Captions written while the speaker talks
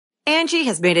Angie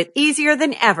has made it easier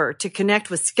than ever to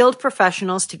connect with skilled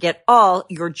professionals to get all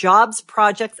your jobs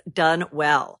projects done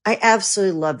well. I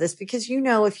absolutely love this because,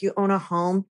 if you own a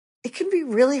home, it can be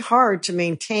really hard to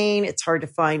maintain. It's hard to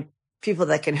find people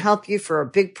that can help you for a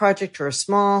big project or a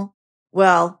small.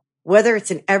 Well, whether it's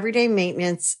in everyday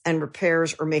maintenance and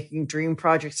repairs or making dream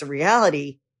projects a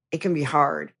reality, it can be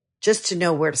hard just to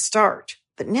know where to start.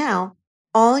 But now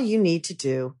all you need to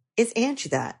do is Angie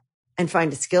that and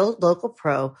find a skilled local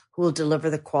pro who will deliver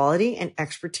the quality and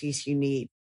expertise you need.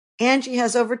 Angie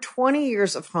has over 20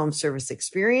 years of home service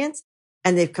experience,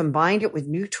 and they've combined it with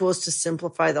new tools to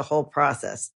simplify the whole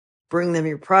process. Bring them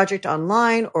your project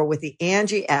online or with the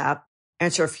Angie app,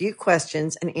 answer a few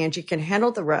questions, and Angie can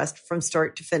handle the rest from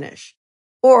start to finish.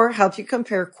 Or help you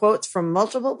compare quotes from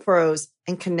multiple pros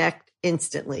and connect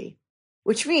instantly,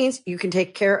 which means you can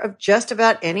take care of just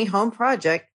about any home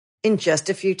project in just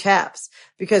a few taps.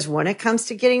 Because when it comes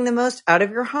to getting the most out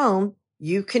of your home,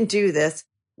 you can do this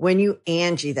when you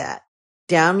Angie that.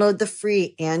 Download the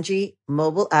free Angie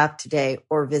mobile app today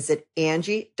or visit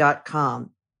Angie.com.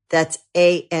 That's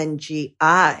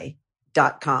ANGI.com.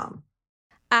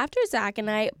 After Zach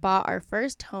and I bought our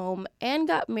first home and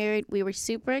got married, we were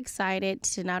super excited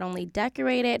to not only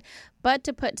decorate it, but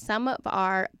to put some of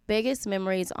our biggest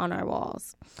memories on our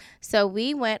walls. So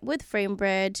we went with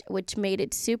FrameBridge, which made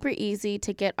it super easy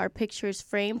to get our pictures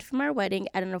framed from our wedding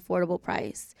at an affordable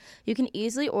price. You can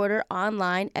easily order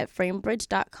online at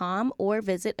framebridge.com or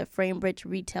visit a FrameBridge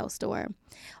retail store.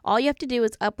 All you have to do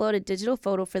is upload a digital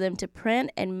photo for them to print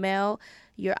and mail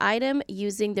your item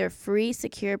using their free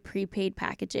secure prepaid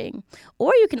packaging.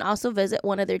 Or you can also visit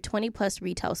one of their 20+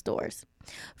 retail stores.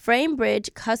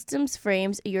 FrameBridge customs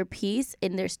frames your piece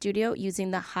in their studio using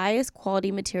the highest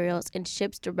quality materials and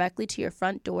ships directly to your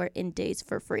front door in days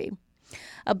for free.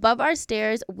 Above our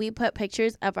stairs, we put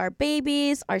pictures of our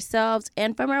babies, ourselves,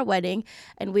 and from our wedding,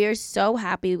 and we are so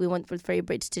happy we went with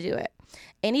FrameBridge to do it.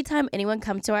 Anytime anyone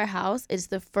comes to our house, it's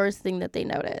the first thing that they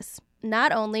notice.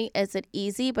 Not only is it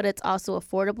easy, but it's also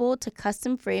affordable to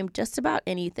custom frame just about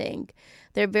anything.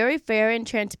 They're very fair and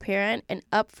transparent and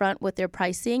upfront with their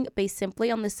pricing based simply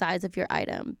on the size of your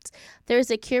items. There's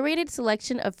a curated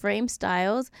selection of frame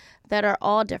styles that are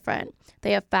all different.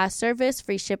 They have fast service,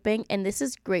 free shipping, and this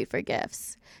is great for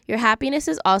gifts. Your happiness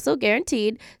is also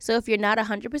guaranteed, so if you're not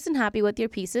 100% happy with your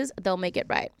pieces, they'll make it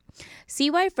right. See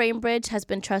why FrameBridge has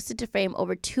been trusted to frame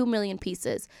over 2 million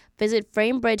pieces. Visit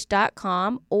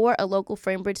framebridge.com or a local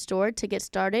FrameBridge store to get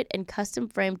started and custom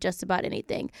frame just about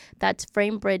anything. That's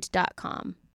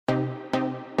framebridge.com.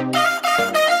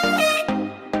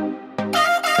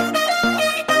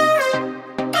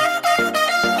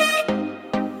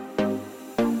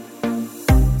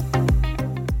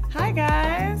 Hi,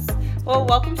 guys. Well,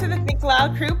 welcome to the Think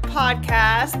Loud Crew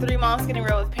podcast. 3 moms getting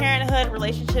real with parenthood,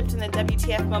 relationships, and the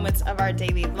WTF moments of our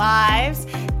daily lives.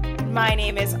 My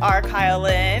name is R. Kyle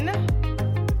Lynn.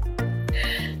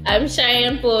 I'm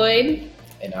Cheyenne Floyd.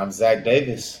 And I'm Zach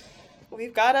Davis.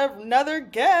 We've got another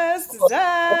guest,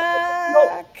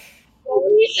 Zach.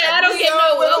 I don't get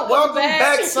no welcome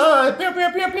back, son. Pew,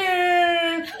 pew, pew,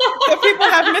 pew. The people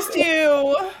have missed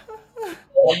you.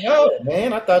 Oh, no,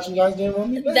 man. I thought you guys didn't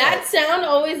want me back. That sound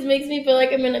always makes me feel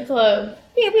like I'm in a club.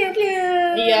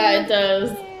 Yeah, it does.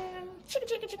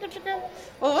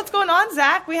 Well, what's going on,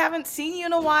 Zach? We haven't seen you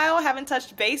in a while. Haven't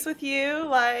touched base with you.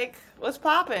 Like, what's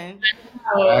popping?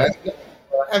 I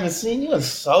haven't seen you in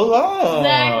so long.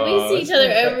 Zach, we see each other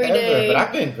every day. But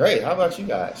I've been great. How about you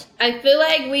guys? I feel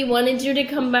like we wanted you to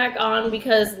come back on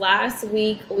because last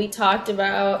week we talked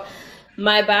about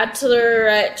my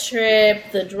bachelorette trip,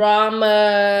 the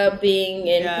drama, being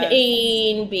in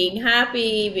pain, being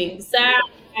happy, being sad,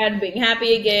 being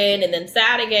happy again, and then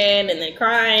sad again, and then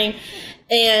crying.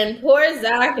 And poor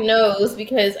Zach knows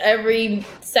because every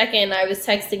second I was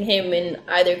texting him and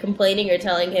either complaining or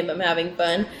telling him I'm having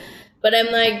fun. But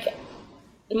I'm like,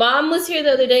 Mom was here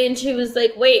the other day and she was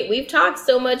like, wait, we've talked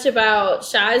so much about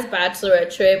Shai's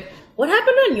bachelorette trip. What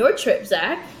happened on your trip,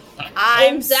 Zach?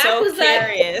 I'm so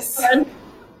curious. It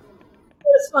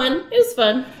was fun. It was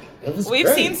fun. We've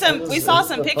seen some. We saw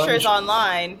some pictures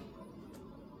online.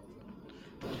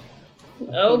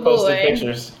 Oh boy!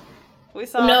 Pictures. We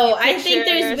saw. No, I think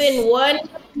there's been one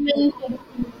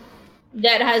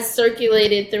that has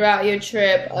circulated throughout your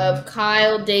trip of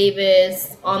Kyle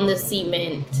Davis on the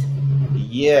cement.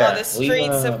 Yeah, on the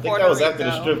streets of Puerto Rico. After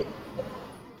the strip.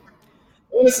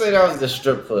 I want to say that was the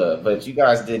strip club, but you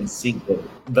guys didn't see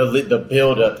the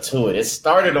build up to it. It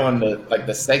started on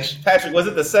the section. Patrick, was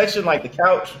it the section like the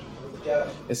couch?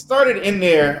 It started in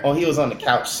there. Oh, he was on the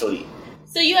couch sleep.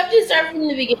 So you have to start from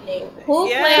the beginning. Who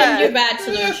planned your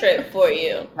bachelor trip for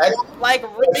you? Like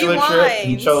Bachelor trip, he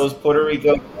rewind. chose Puerto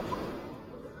Rico.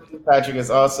 Patrick is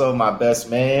also my best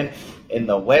man in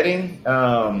the wedding.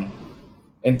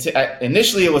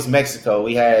 Initially, it was Mexico.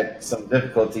 We had some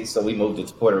difficulties, so we moved it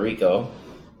to Puerto Rico,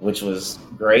 which was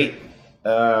great.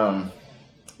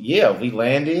 Yeah, we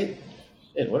landed.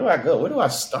 Shit, where do I go? Where do I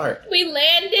start? We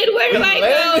landed. Where do I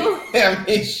go? I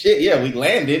mean, shit. Yeah, we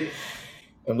landed,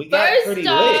 and we got pretty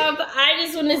First off, lit. I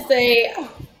just want to say,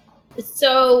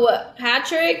 so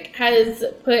Patrick has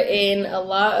put in a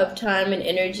lot of time and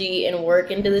energy and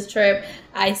work into this trip.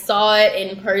 I saw it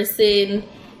in person.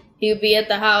 He'd be at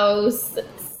the house.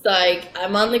 Like,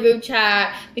 I'm on the group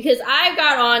chat because I not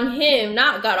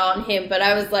got on him, but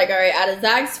I was like, all right, out of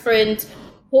Zach's friends,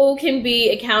 who can be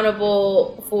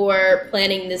accountable for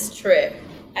planning this trip?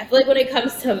 I feel like when it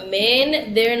comes to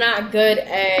men, they're not good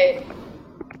at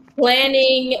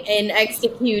planning and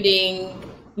executing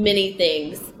many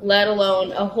things, let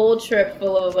alone a whole trip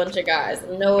full of a bunch of guys.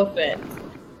 No offense.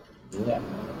 Yeah.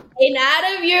 And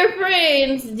out of your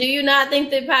friends, do you not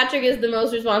think that Patrick is the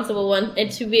most responsible one and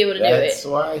to be able to do it? That's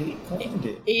why he planned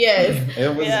it. Yes.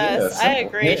 It was, Yes, I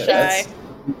simple. agree, Shy.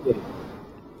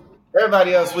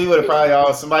 Everybody else, we would have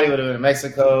probably somebody would have been in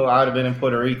Mexico, I would have been in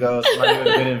Puerto Rico, somebody would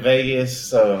have been in Vegas,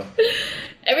 so.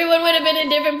 Everyone would have been in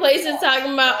different places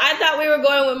talking about, I thought we were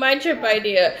going with my trip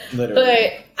idea. Literally.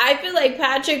 But I feel like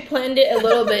Patrick planned it a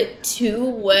little bit too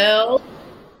well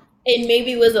and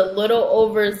maybe was a little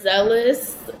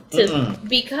overzealous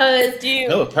because Did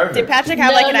Patrick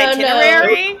have like an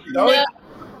itinerary? No.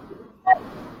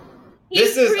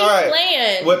 He's This is all right.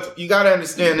 pre-planned. What you gotta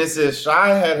understand, this is Shy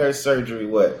had her surgery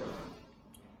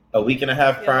a week and a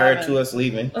half prior to us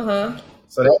leaving.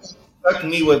 So that stuck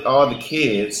me with all the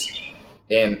kids,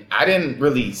 and I didn't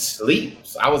really sleep.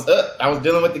 So I was up. I was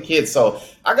dealing with the kids. So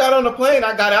I got on the plane.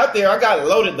 I got out there. I got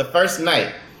loaded the first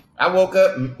night. I woke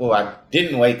up. Well, I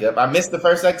didn't wake up. I missed the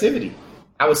first activity.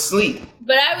 I was asleep.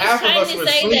 But I was Half of trying us to were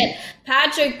say asleep. that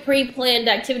Patrick pre-planned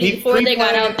activity He before they got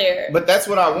pre-planned out there. But that's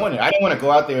what I wanted. I didn't want to go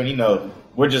out there and,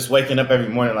 we're just waking up every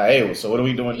morning like, hey, so what are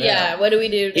we doing now? Yeah, what do we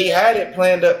do? He had it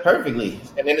planned up perfectly.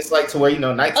 And then it's like to where,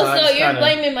 nighttime. Oh, so you're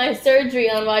blaming my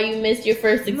surgery on why you missed your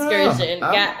first excursion.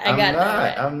 I'm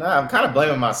not. I'm kind of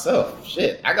blaming myself.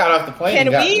 Shit. I got off the plane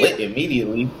and got lit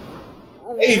immediately.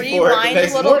 Rewind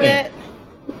a little bit.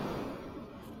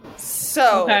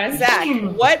 So, Zach,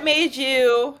 what made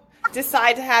you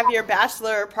decide to have your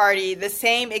bachelor party the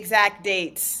same exact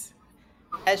dates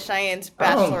as Cheyenne's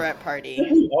bachelorette party?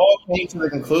 We all came to the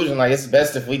conclusion it's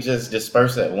best if we just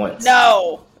disperse at once.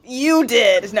 No, you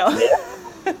did. No.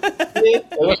 You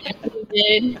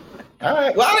did. All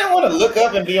right. Well, I didn't want to look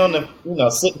up and be on the,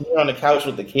 sitting here on the couch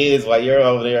with the kids while you're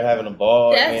over there having a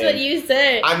ball. That's what you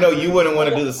said. I know you wouldn't want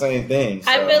to do the same thing.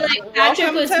 So. I feel like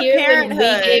Patrick was here when we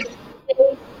gave.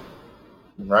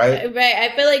 Right.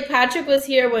 I feel like Patrick was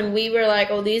here when we were like,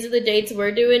 "Oh, these are the dates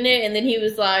we're doing it," and then he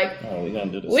was like, "Oh, we're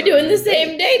gonna do we're doing the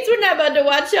same dates. We're not about to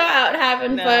watch y'all out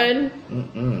having fun."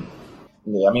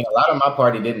 Yeah, I mean, a lot of my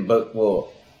party didn't book.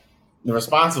 Well, the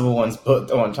responsible ones booked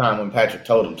on time when Patrick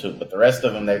told them to, but the rest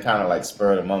of them, they kind of like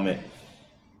spur of the moment.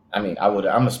 I mean,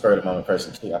 I'm a spur of the moment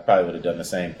person too. I probably would have done the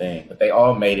same thing, but they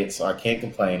all made it, so I can't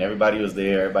complain. Everybody was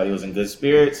there. Everybody was in good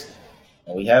spirits,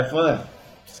 and we had fun.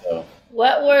 So.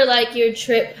 What were like your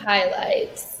trip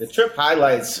highlights? The trip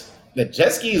highlights, the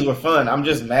jet skis were fun. I'm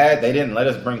just mad they didn't let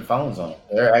us bring phones on.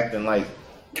 They're acting like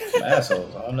some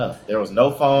assholes. I don't know. There was no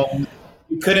phone.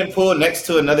 You couldn't pull next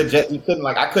to another jet.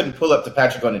 I couldn't pull up to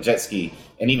Patrick on a jet ski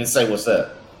and even say what's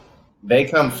up. They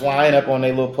come flying up on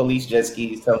their little police jet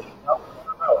skis, telling me,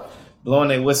 blowing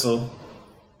their whistle.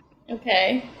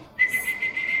 Okay.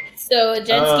 So a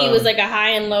jet ski was like a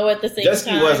high and low at the same time? Jet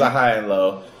ski was a high and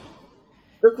low.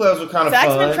 Strip clubs were kind of fun.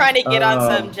 Zach's been trying to get on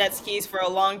some jet skis for a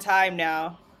long time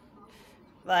now.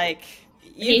 Like,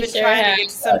 you've been trying to get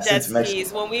some jet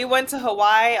skis. When we went to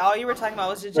Hawaii, all you were talking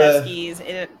about was the jet skis.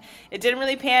 It didn't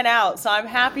really pan out. So I'm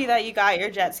happy that you got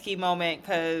your jet ski moment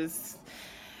because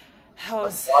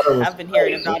I've been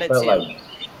hearing about it too.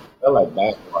 Felt like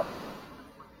bathwater.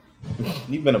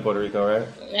 You've been to Puerto Rico, right?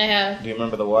 I have. Do you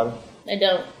remember the water? I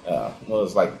don't. Well, it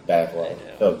was like bathwater.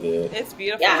 Felt good. It's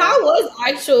beautiful. Yeah, how was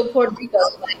actual Puerto Rico?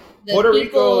 Like the Puerto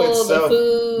people, Rico itself,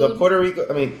 the food.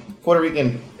 Puerto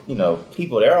Rican,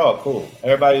 people, they're all cool.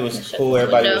 Everybody was cool.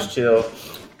 Everybody was chill.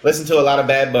 Listened to a lot of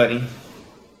Bad Bunny.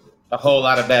 A whole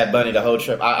lot of Bad Bunny the whole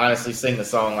trip. I honestly sing the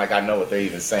song like I know what they're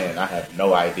even saying. I have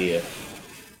no idea.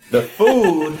 The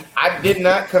food, I did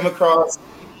not come across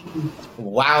a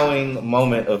wowing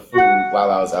moment of food while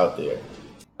I was out there.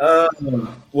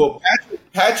 Well,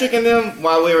 Patrick and them,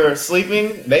 while we were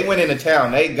sleeping, they went into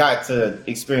town. They got to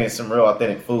experience some real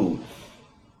authentic food.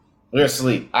 We were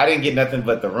asleep. I didn't get nothing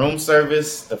but the room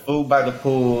service, the food by the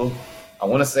pool. I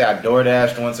want to say I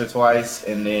DoorDashed once or twice,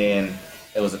 and then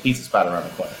there was a pizza spot around the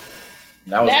corner.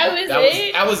 That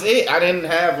was it. I didn't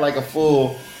have like a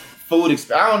full food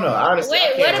experience. I don't know. Honestly,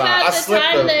 wait, what about the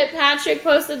time that Patrick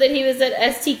posted that he was at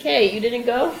STK? You didn't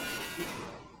go?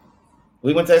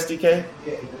 We went to STK?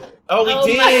 Oh, we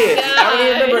did. I don't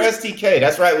even remember STK.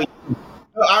 That's right.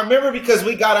 I remember because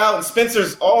we got out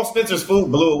and all Spencer's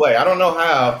food blew away. I don't know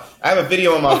how. I have a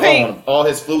video on my phone. All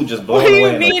his food just blew away.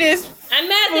 What do you mean his I'm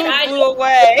mad that I blew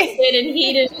away? And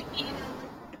he didn't.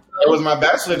 It was my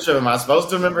bachelor trip. Am I supposed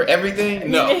to remember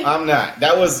everything? No, I'm not.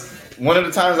 That was one of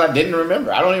the times I didn't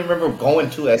remember. I don't even remember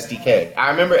going to STK. I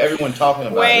remember everyone talking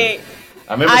about it.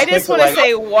 I just want to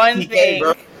say one thing.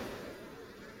 Bro.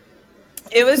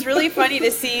 It was really funny to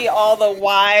see all the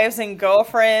wives and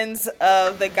girlfriends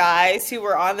of the guys who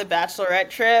were on the bachelorette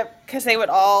trip, because they would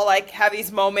all like have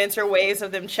these moments or ways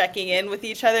of them checking in with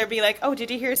each other, be like, oh, did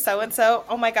you hear so-and-so?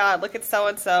 Oh my God, look at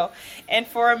so-and-so. And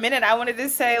for a minute I wanted to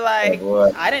say like,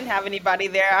 I didn't have anybody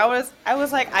there. I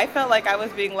was like, I felt like I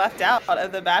was being left out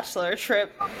of the bachelor trip,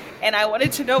 and I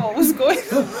wanted to know what was going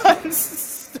on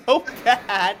so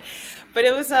bad. But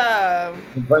it was, I'm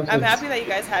happy that you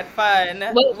guys had fun.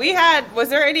 Was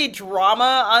there any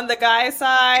drama on the guy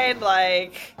side?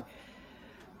 Like,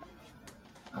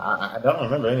 I don't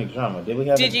remember any drama.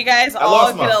 Did you guys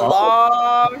all get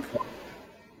along?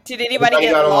 Did anybody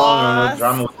get lost? No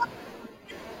drama.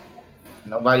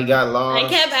 Nobody got lost. I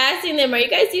kept asking them, are you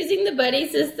guys using the buddy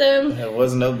system? There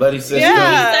was no buddy system.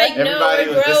 Yeah. Like, everybody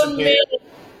was disappearing.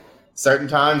 Certain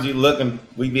times you look and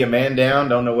we'd be a man down,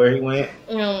 don't know where he went.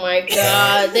 Oh my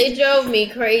God. They drove me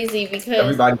crazy because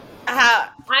everybody. I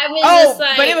was just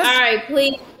like, all right,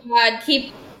 please, God,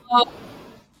 keep them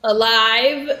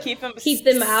alive. Keep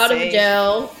them out of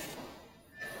jail.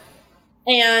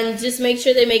 And just make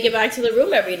sure they make it back to the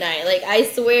room every night. Like, I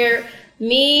swear,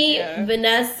 me,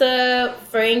 Vanessa,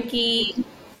 Frankie,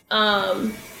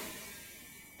 that's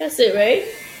it, right?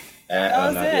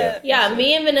 That was it. Yeah,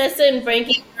 me and Vanessa and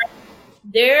Frankie,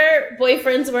 their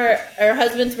boyfriends or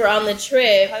husbands were on the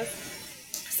trip.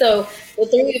 So the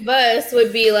three of us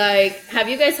would be like, have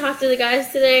you guys talked to the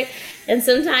guys today? And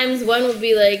sometimes one would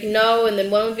be like, no. And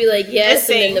then one would be like, yes.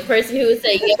 And then the person who would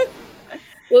say yes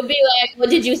would be like, well,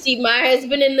 did you see my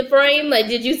husband in the frame? Like,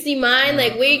 did you see mine?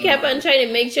 Like, we kept on trying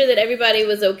to make sure that everybody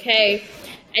was okay.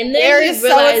 And then we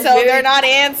realized they're not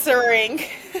answering.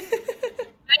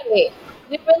 Right.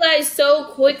 We realized so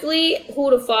quickly who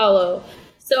to follow.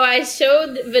 So I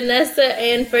showed Vanessa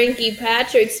and Frankie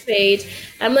Patrick's page.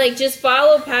 I'm like, just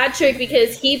follow Patrick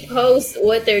because he posts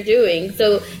what they're doing.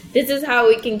 So this is how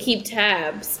we can keep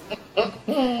tabs.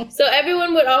 So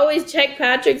everyone would always check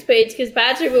Patrick's page because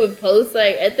Patrick would post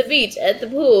like at the beach, at the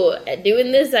pool,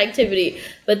 doing this activity.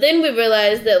 But then we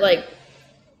realized that like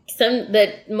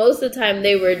most of the time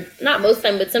they were, not most of the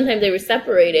time, but sometimes they were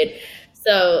separated.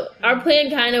 So our plan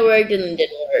kind of worked and then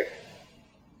didn't work.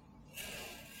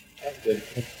 That's good.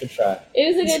 Good try.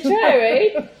 It was a good try,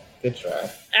 right? Good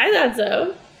try. I thought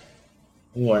so.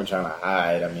 We weren't trying to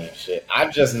hide. I mean, shit.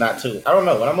 I'm just not too. I don't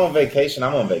know. When I'm on vacation,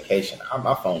 I'm on vacation.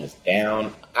 My phone is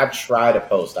down. I try to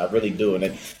post. I really do. And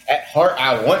at heart,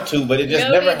 I want to, but it just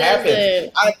never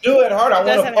happens. I do at heart. I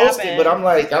want to post it, but I'm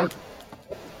like,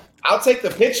 I'll take the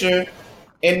picture,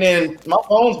 and then my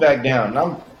phone's back down.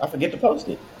 And I forget to post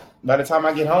it. By the time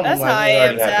I get home, I'm like,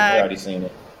 it already seen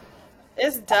it.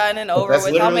 It's done and over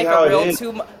with. I'll make a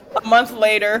reel a month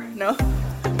later. No.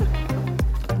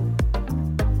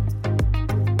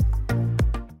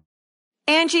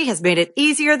 Angie has made it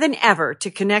easier than ever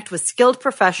to connect with skilled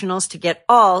professionals to get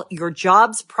all your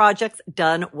jobs projects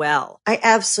done well. I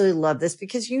absolutely love this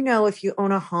because, if you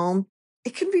own a home,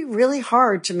 it can be really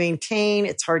hard to maintain.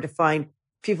 It's hard to find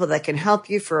people that can help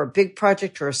you for a big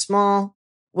project or a small.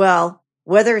 Well,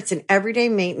 whether it's in everyday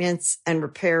maintenance and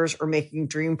repairs or making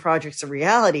dream projects a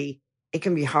reality, it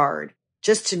can be hard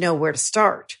just to know where to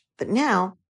start. But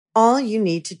now, all you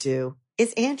need to do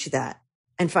is Angie that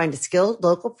and find a skilled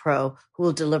local pro who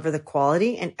will deliver the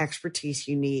quality and expertise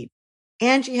you need.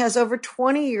 Angie has over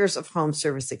 20 years of home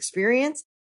service experience,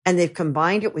 and they've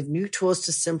combined it with new tools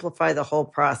to simplify the whole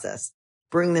process.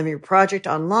 Bring them your project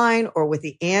online or with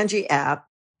the Angie app.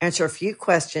 Answer a few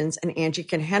questions, and Angie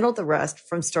can handle the rest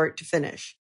from start to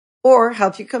finish. Or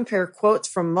help you compare quotes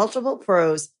from multiple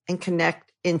pros and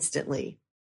connect instantly.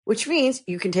 Which means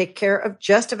you can take care of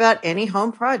just about any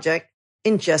home project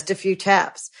in just a few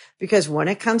taps. Because when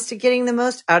it comes to getting the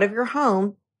most out of your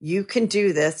home, you can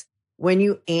do this when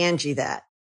you Angie that.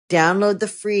 Download the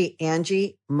free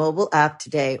Angie mobile app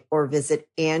today or visit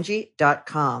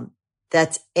Angie.com.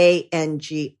 That's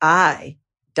ANGI.com.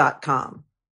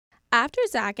 After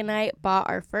Zach and I bought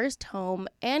our first home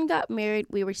and got married,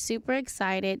 we were super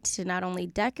excited to not only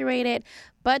decorate it,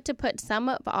 but to put some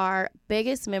of our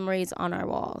biggest memories on our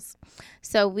walls.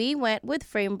 So we went with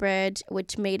FrameBridge,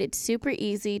 which made it super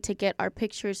easy to get our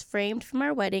pictures framed from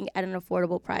our wedding at an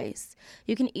affordable price.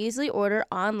 You can easily order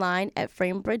online at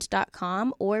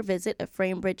framebridge.com or visit a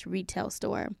FrameBridge retail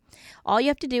store. All you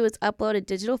have to do is upload a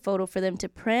digital photo for them to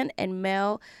print and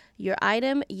mail your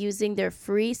item using their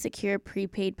free secure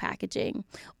prepaid packaging.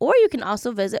 Or you can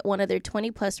also visit one of their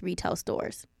 20+ retail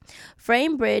stores.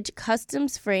 FrameBridge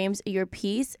customs frames your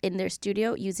piece in their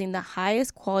studio using the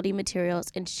highest quality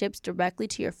materials and ships directly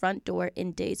to your front door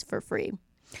in days for free.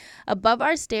 Above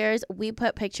our stairs, we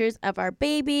put pictures of our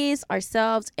babies,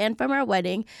 ourselves, and from our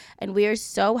wedding, and we are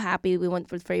so happy we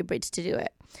went with FrameBridge to do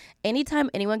it. Anytime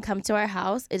anyone comes to our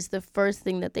house, it's the first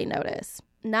thing that they notice.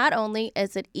 Not only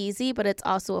is it easy, but it's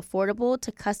also affordable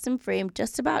to custom frame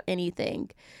just about anything.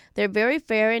 They're very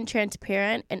fair and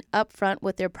transparent and upfront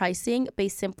with their pricing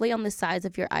based simply on the size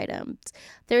of your items.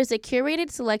 There's a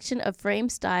curated selection of frame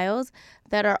styles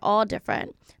that are all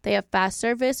different. They have fast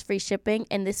service, free shipping,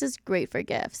 and this is great for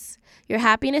gifts. Your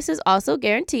happiness is also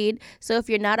guaranteed, so if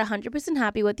you're not 100%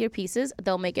 happy with your pieces,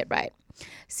 they'll make it right.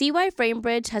 See why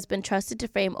FrameBridge has been trusted to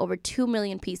frame over 2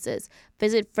 million pieces.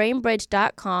 Visit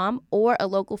framebridge.com or a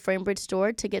local FrameBridge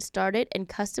store to get started and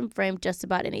custom frame just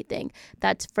about anything.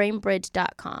 That's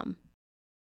framebridge.com.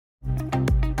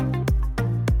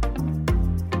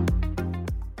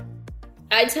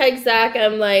 I text Zach,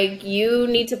 I'm like, you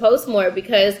need to post more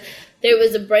because there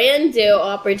was a brand deal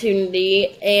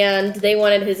opportunity and they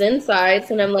wanted his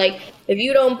insights. And I'm like, if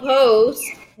you don't post,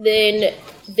 then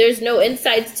there's no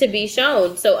insights to be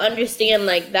shown. So understand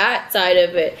like that side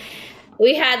of it.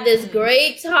 We had this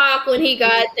great talk when he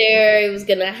got there. It was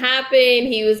going to happen.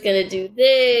 He was going to do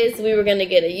this. We were going to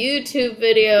get a YouTube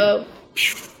video.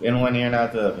 In one ear and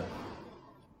out the other.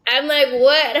 I'm like,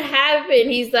 what happened?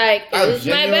 He's like, it was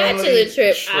my bachelor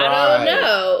trip. Tried. I don't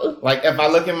know. Like, if I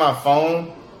look at my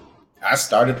phone, I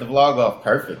started the vlog off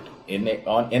perfect. In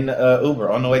the Uber,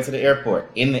 on the way to the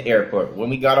airport, in the airport, when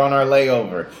we got on our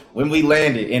layover, when we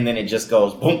landed, and then it just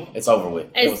goes, boom, it's over with.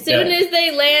 As soon as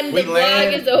they land, the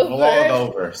vlog is over. Vlog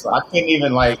over. So I can't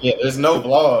even, there's no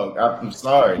vlog. I'm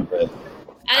sorry, but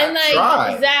I'm like,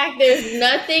 tried. Zach, there's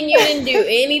nothing, you didn't do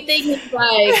anything. He's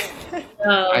like,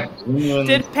 no.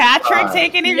 Did Patrick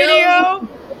take any video?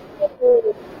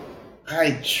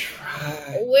 I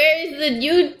tried.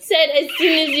 You said as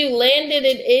soon as you landed,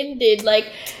 it ended. Like,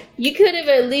 you could have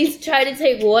at least tried to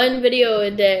take one video a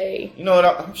day. You know what?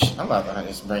 I'm about to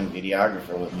just bring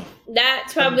videographer with me.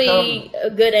 That's probably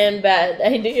a good and bad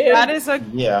idea. That is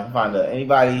find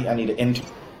anybody. I need an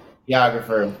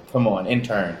videographer. Come on,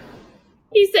 intern.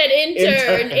 He said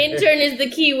intern. Intern is the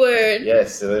key word.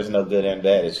 Yes, so there's no good and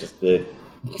bad. It's just good.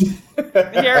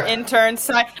 Your intern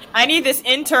I need this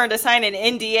intern to sign an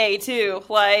NDA too.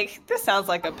 Like, this sounds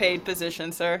like a paid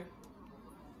position, sir.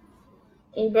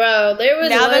 Bro, there was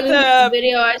one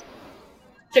video I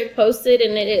posted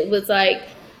and it was like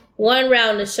 1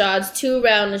 round of shots, 2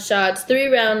 round of shots, 3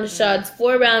 round of shots,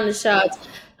 4 round of shots.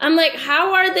 I'm like,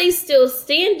 how are they still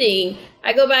standing?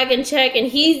 I go back and check and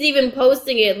he's even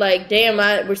posting it like, damn,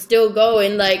 we're still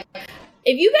going. Like,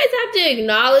 if you guys have to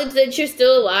acknowledge that you're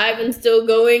still alive and still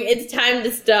going, it's time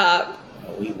to stop.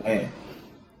 No, we win.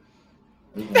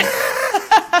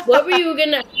 What were you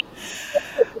gonna...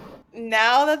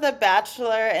 Now that the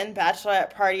bachelor and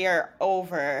bachelorette party are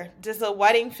over, does the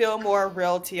wedding feel more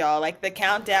real to y'all? Like, the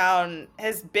countdown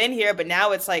has been here, but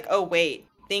now it's like, oh wait,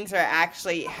 things are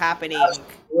actually happening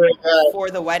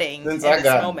for the wedding. Since in I this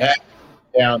got moment. back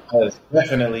down, has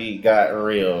definitely got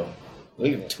real.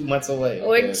 We're 2 months away.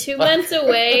 We're 2 months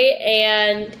away,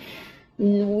 and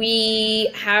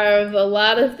we have a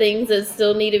lot of things that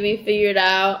still need to be figured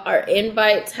out. Our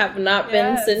invites have not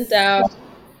been sent out.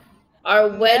 Our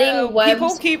wedding website.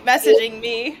 People keep messaging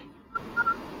me.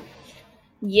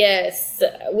 Yes,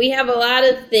 we have a lot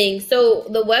of things. So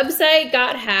the website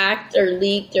got hacked or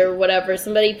leaked or whatever.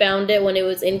 Somebody found it when it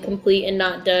was incomplete and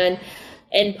not done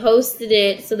and posted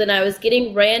it. So then I was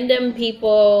getting random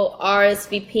people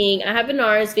RSVPing. I have an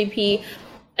RSVP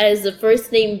as the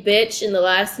first name bitch and the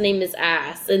last name is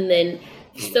ass. And then,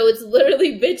 so it's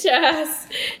literally bitch ass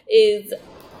is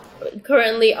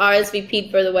currently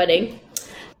RSVP'd for the wedding.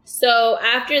 So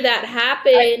after that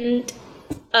happened,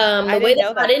 the way they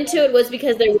got into it was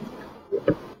because there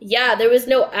was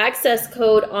no access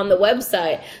code on the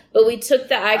website, but we took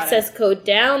the access code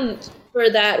down for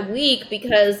that week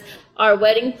because our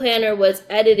wedding planner was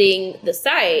editing the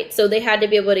site, so they had to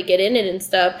be able to get in it and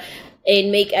stuff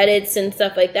and make edits and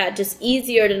stuff like that. Just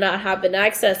easier to not have an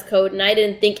access code. And I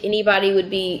didn't think anybody would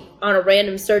be on a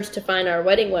random search to find our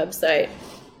wedding website.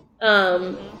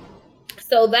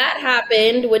 So that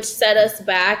happened, which set us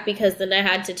back because then I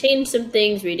had to change some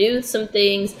things, redo some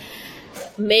things,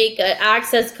 make an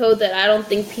access code that I don't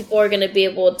think people are going to be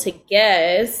able to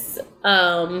guess.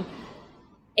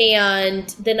 And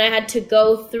then I had to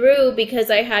go through because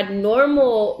I had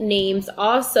normal names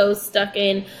also stuck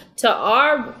in to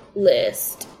our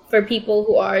list for people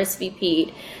who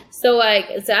RSVP'd. So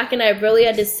like Zach and I really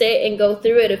had to sit and go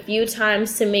through it a few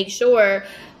times to make sure,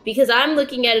 because I'm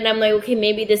looking at it and I'm like, okay,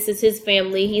 maybe this is his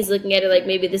family. He's looking at it like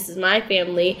maybe this is my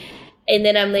family. And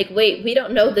then I'm like, wait, we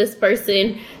don't know this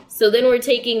person. So then we're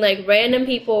taking like random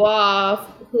people off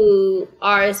who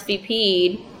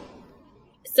RSVP'd.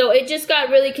 So it just got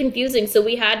really confusing. So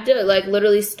we had to like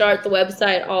literally start the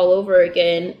website all over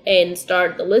again and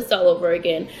start the list all over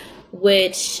again,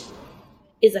 which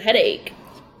is a headache.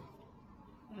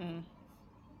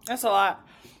 That's a lot.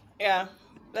 Yeah,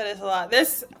 that is a lot.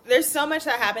 There's so much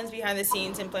that happens behind the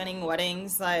scenes in planning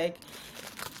weddings. Like,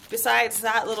 besides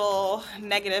that little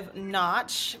negative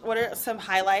notch, what are some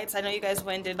highlights? I know you guys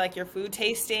went and did like your food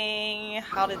tasting.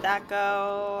 How did that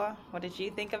go? What did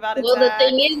you think about it, Well, Zach? the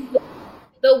thing is,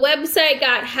 the website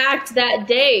got hacked that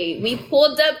day. We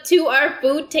pulled up to our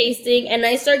food tasting and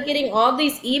I started getting all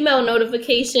these email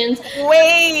notifications.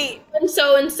 Wait. And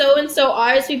so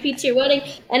RSVP to your wedding.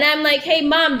 And I'm like, hey,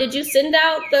 Mom, did you send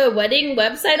out the wedding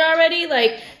website already?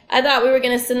 Like, I thought we were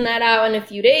going to send that out in a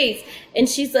few days. And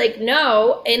she's like,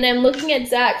 no. And I'm looking at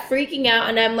Zach freaking out.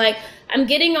 And I'm like, I'm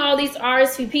getting all these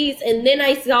RSVPs. And then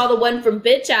I saw the one from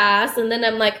Bitch Ass. And then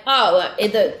I'm like, oh,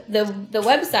 the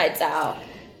website's out.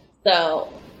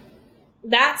 So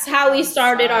that's how we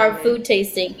started our food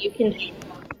tasting. You can do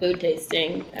food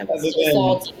tasting.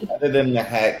 Other than the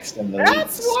hacks and the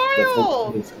That's leaks,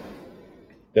 wild.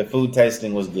 the food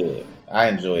tasting was good. I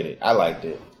enjoyed it. I liked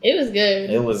it. It was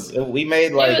good. We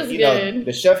made like, was good.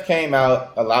 the chef came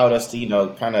out, allowed us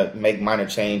to, kind of make minor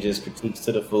changes, critiques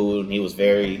to the food. And he was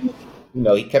very,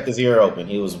 he kept his ear open.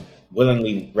 He was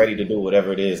willingly ready to do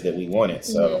whatever it is that we wanted.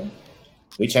 So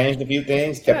we changed a few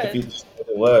things, kept a few things as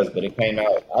it was, but it came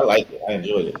out. I liked it. I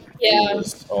enjoyed it. Yeah. It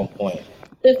was on point.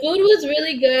 The food was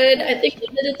really good. I think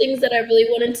one of the things that I really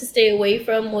wanted to stay away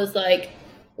from was like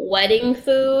wedding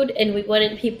food, and we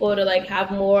wanted people to like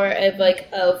have more of like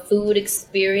a food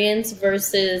experience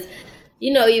versus,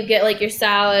 you get like your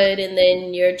salad and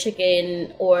then your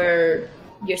chicken or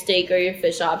your steak or your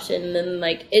fish option, and then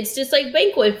like it's just like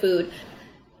banquet food.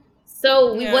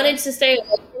 So we wanted to stay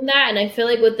away from that, and I feel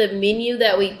like with the menu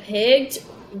that we picked,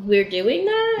 we're doing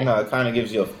that. It kind of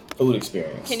gives you a food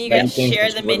experience. Can you guys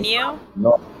share the menu?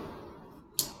 No.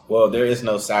 Well, there is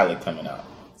no salad coming out.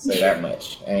 Say that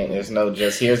much. And there's no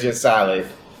here's your salad.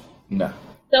 No.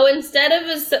 So instead of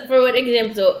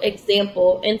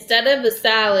example, instead of a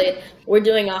salad, we're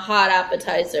doing a hot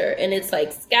appetizer, and it's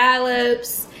like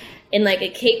scallops and like a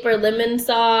caper lemon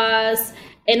sauce.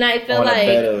 And I feel like a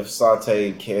bed of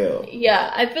sauteed kale.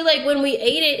 Yeah, I feel like when we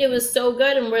ate it, it was so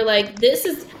good, and we're like,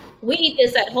 we eat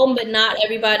this at home, but not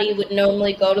everybody would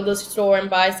normally go to the store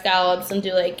and buy scallops and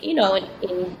do like,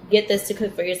 and get this to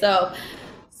cook for yourself.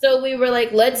 So we were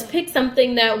like, let's pick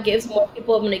something that gives more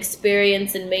people an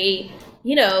experience and may,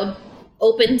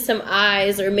 open some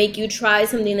eyes or make you try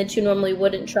something that you normally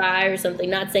wouldn't try or something.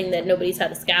 Not saying that nobody's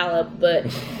had a scallop, but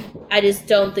I just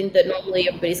don't think that normally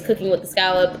everybody's cooking with the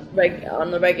scallop on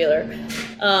the regular.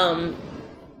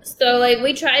 So like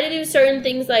we try to do certain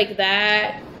things like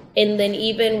that. And then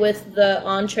even with the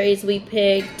entrees we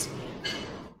picked,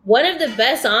 one of the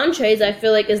best entrees I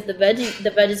feel like is the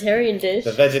vegetarian dish.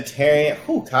 The vegetarian,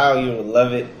 Kyle, you would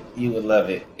love it. You would love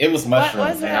it. It was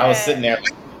mushrooms, man. I was sitting there.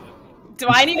 Do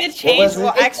I need to change?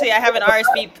 Well, actually, I have an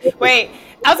RSVP. Wait,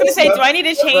 I was going to say, do I need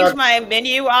to change my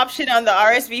menu option on the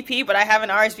RSVP? But I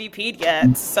haven't RSVP'd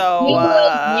yet, so.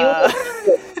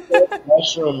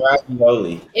 Mushroom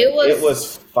ravioli. It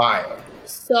was fire.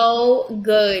 So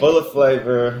good. Full of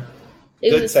flavor.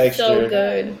 Good texture. So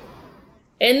good.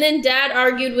 And then Dad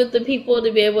argued with the people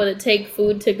to be able to take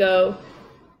food to go.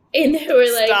 And they were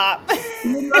like, stop.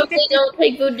 You normally don't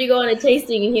take food to go on a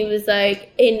tasting. And he was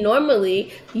like, and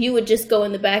normally you would just go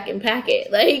in the back and pack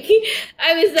it. Like,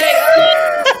 I was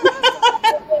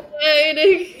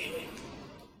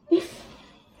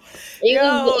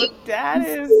like, Dad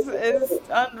is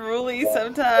unruly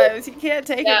sometimes. He can't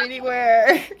take him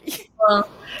anywhere.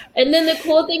 And then the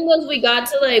cool thing was we got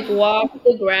to like walk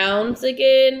the grounds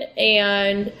again,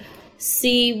 and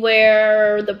see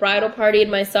where the bridal party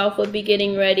and myself would be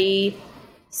getting ready,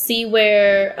 see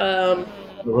where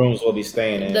the rooms will be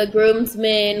staying in. The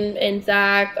groomsmen and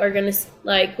Zach are gonna,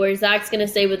 like, where Zach's gonna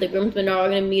stay with the groomsmen are all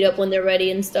gonna meet up when they're ready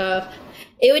and stuff.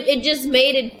 It just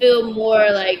made it feel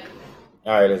more like,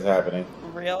 all right, it's happening.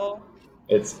 Real.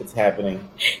 It's happening.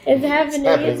 It's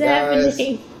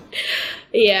happening.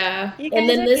 Yeah. You guys and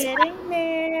then are this getting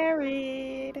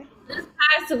married. This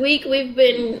past week we've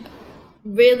been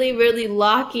really, really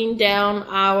locking down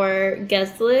our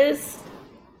guest list.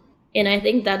 And I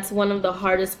think that's one of the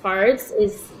hardest parts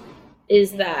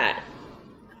is that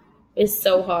it's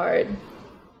so hard.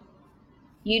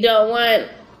 You don't want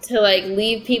to like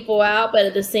leave people out, but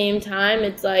at the same time,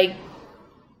 it's like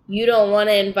you don't want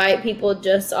to invite people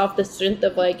just off the strength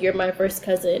of like, you're my first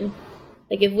cousin.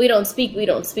 Like if we don't speak, we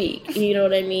don't speak. You know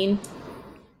what I mean?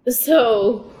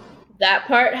 So that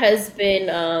part has been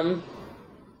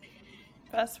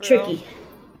That's tricky.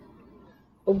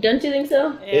 Oh, don't you think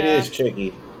so? Yeah. It is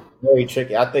tricky. Very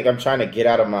tricky. I think I'm trying to get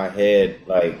out of my head.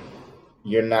 Like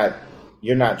you're not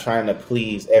trying to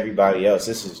please everybody else.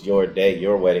 This is your day,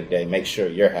 your wedding day. Make sure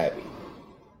you're happy.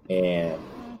 And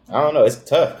I don't know. It's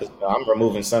tough because I'm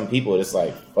removing some people. It's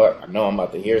like, fuck, I know I'm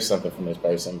about to hear something from this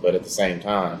person, but at the same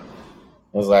time,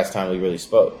 when was the last time we really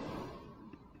spoke?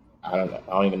 I don't know.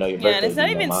 I don't even know your birthday. Yeah, and it's not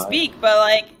even speak, but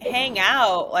like hang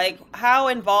out. Like how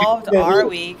involved are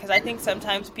we? Because I think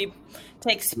sometimes people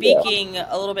take speaking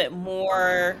a little bit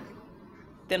more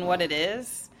than what it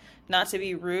is. Not to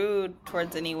be rude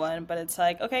towards anyone, but it's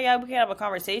like, okay, yeah, we can have a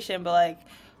conversation, but like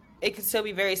it could still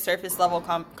be very surface level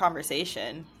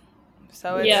conversation.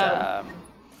 So it's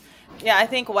yeah, I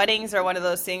think weddings are one of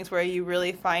those things where you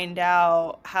really find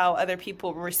out how other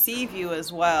people receive you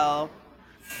as well.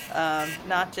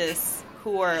 Not just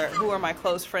who are my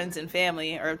close friends and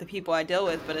family or the people I deal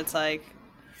with, but it's like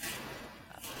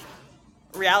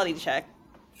reality check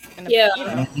in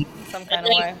some kind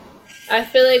of way. I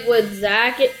feel like with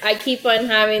Zach, I keep on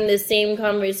having the same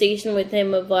conversation with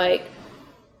him of like,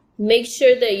 make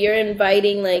sure that you're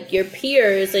inviting like your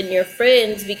peers and your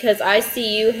friends, because I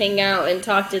see you hang out and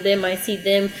talk to them. I see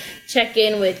them check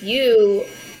in with you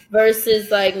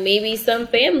versus like maybe some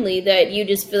family that you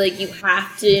just feel like you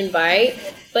have to invite.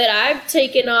 But I've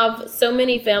taken off so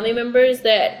many family members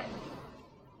that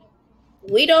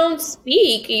we don't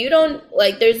speak. You don't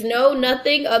like, there's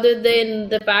nothing other than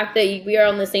the fact that we are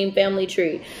on the same family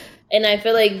tree. And I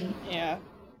feel like,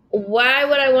 why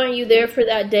would I want you there for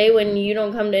that day when you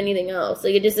don't come to anything else?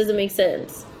 Like, it just doesn't make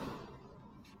sense.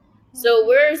 So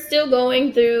we're still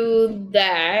going through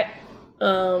that.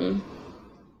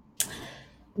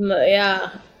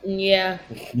 Yeah.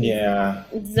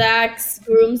 Zach's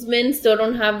groomsmen still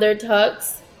don't have their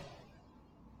tux.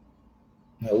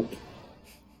 Nope.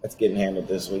 That's getting handled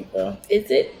this week, though. Is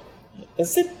it?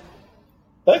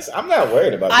 I'm not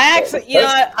worried about it. I actually, you know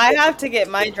what? I have to get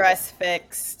my dress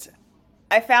fixed.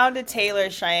 I found a tailor,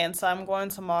 Cheyenne, so I'm going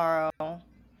tomorrow.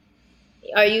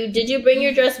 Did you bring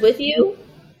your dress with you?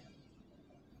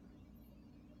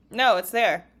 No, it's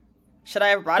there. Should I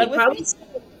have brought it with me?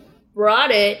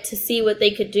 Brought it to see what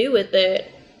they could do with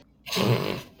it.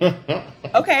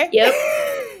 Okay.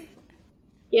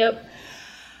 Yep.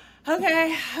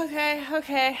 Okay.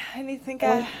 I need to think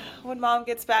when Mom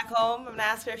gets back home, I'm going to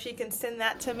ask her if she can send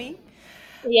that to me.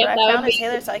 Yep, but I found a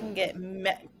tailor so I can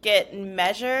get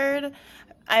measured.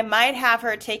 I might have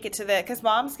her take it to because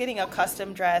Mom's getting a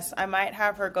custom dress. I might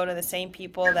have her go to the same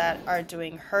people that are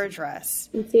doing her dress.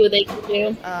 And see what they can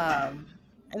do.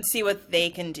 And see what they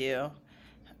can do.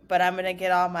 But I'm going to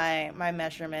get all my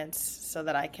measurements so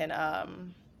that I can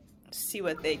see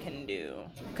what they can do.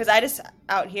 Because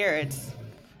out here,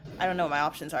 I don't know what my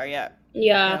options are yet.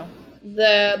 Yeah. You know?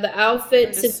 The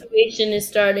outfit situation is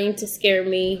starting to scare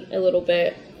me a little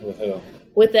bit. With who?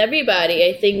 With everybody.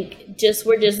 I think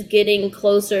we're just getting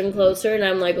closer and closer, and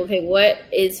I'm like, okay, what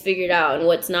is figured out and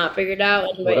what's not figured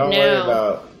out? And don't worry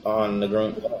about on the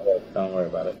groom. Don't worry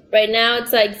about it. Right now,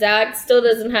 it's like Zach still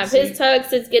doesn't have his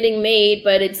tux. It's getting made,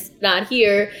 but it's not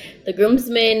here. The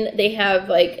groomsmen, they have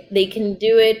they can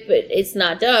do it, but it's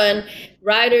not done.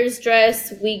 Rider's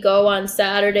dress, we go on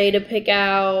Saturday to pick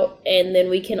out, and then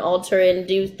we can alter and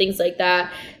do things like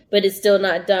that, but it's still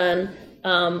not done.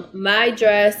 My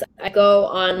dress, I go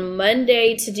on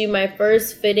Monday to do my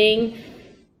first fitting,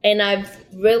 and I've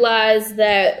realized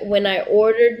that when I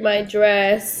ordered my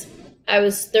dress, I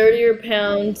was 30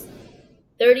 pounds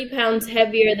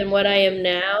heavier than what I am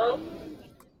now.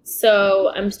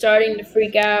 So I'm starting to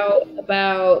freak out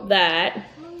about that.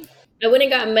 I went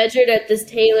and got measured at this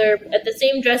tailor, at the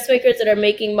same dressmakers that are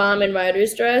making mom and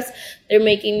Ryder's dress. They're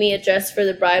making me a dress for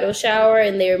the bridal shower,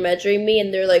 and they were measuring me,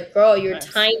 and they're like, girl, you're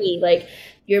tiny. Like,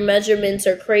 your measurements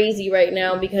are crazy right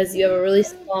now because you have a really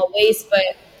small waist, but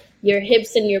your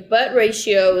hips and your butt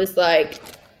ratio is like,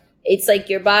 it's like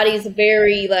your body's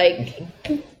very, like,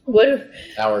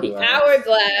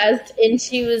 hourglass. And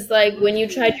she was like, when you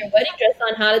tried your wedding dress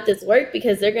on, how did this work?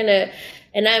 Because they're going to,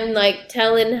 and I'm like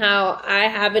telling how I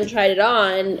haven't tried it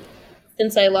on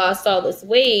since I lost all this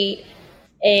weight.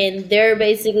 And they're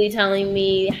basically telling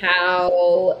me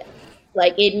how,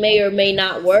 like, it may or may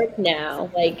not work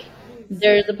now. Like,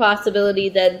 there's a possibility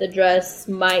that the dress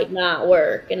might not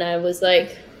work. And I was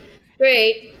like,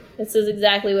 great. This is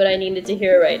exactly what I needed to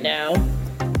hear right now.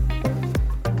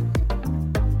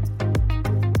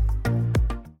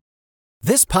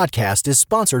 This podcast is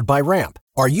sponsored by Ramp.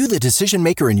 Are you the decision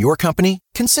maker in your company?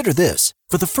 Consider this.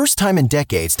 For the first time in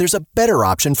decades, there's a better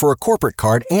option for a corporate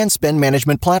card and spend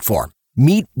management platform.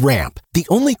 Meet Ramp, the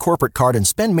only corporate card and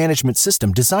spend management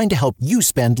system designed to help you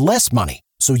spend less money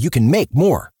so you can make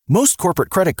more. Most corporate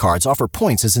credit cards offer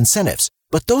points as incentives,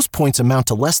 but those points amount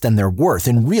to less than their worth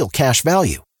in real cash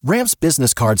value. Ramp's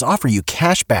business cards offer you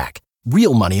cash back,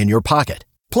 real money in your pocket.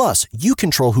 Plus, you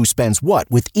control who spends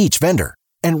what with each vendor.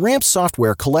 And Ramp's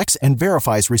software collects and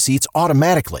verifies receipts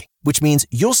automatically, which means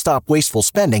you'll stop wasteful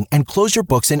spending and close your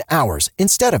books in hours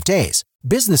instead of days.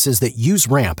 Businesses that use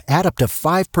Ramp add up to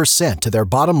 5% to their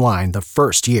bottom line the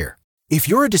first year. If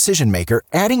you're a decision maker,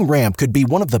 adding Ramp could be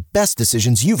one of the best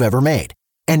decisions you've ever made.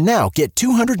 And now get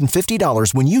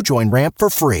 $250 when you join Ramp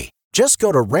for free. Just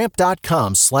go to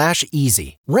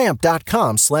ramp.com/easy.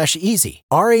 Ramp.com/easy.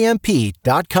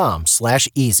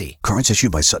 RAMP.com/easy. Cards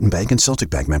issued by Sutton Bank and Celtic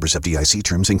Bank, members of FDIC.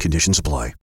 Terms and conditions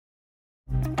apply.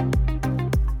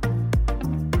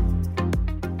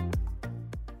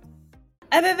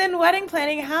 Other than wedding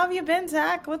planning, how have you been,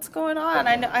 Zach? What's going on?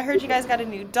 I heard you guys got a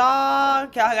new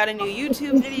dog. Y'all got a new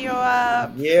YouTube video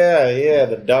up. Yeah,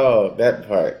 the dog, that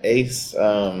part. Ace,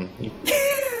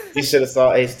 you should have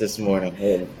saw Ace this morning.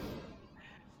 Yeah.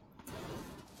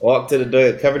 Walked to the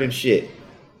door, covered in shit.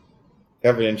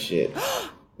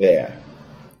 Yeah.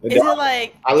 Is it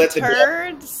like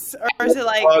turds, or is it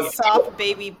like soft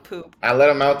baby poop? I let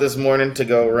him out this morning to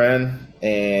go run,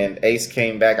 and Ace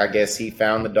came back. I guess he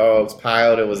found the dog's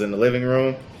pile that was in the living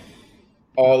room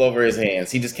all over his hands.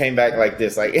 He just came back like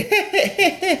this, like,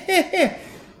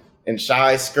 and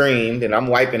Shy screamed, and I'm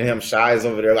wiping him. Shy's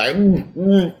over there like,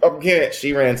 okay.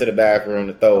 She ran to the bathroom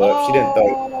to throw up. She didn't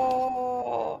throw up.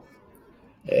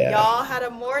 Yeah. Y'all had a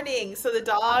morning, so the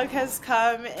dog has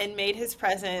come and made his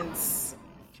presence.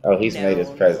 Oh, he's made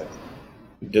his presence.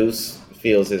 Deuce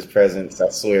feels his presence. I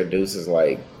swear, Deuce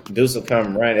will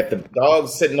come run. If the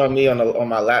dog's sitting on me on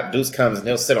my lap, Deuce comes and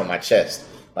he'll sit on my chest.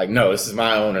 Like, no, this is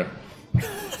my owner.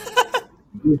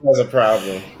 Deuce has a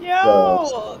problem. Yo,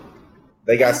 so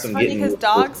they got some funny getting because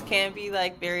dogs can be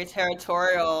like very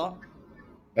territorial.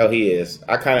 Oh, he is.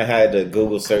 I kind of had to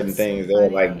Google certain things. They were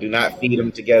like, do not feed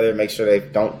them together. Make sure they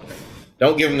don't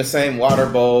give them the same water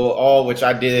bowl. All which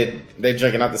I did. They're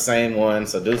drinking out the same one.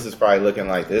 So Deuce is probably looking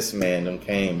like this man. Them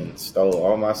came and stole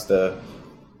all my stuff.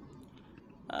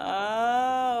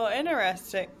 Oh,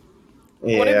 interesting.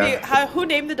 Yeah. Who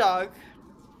named the dog?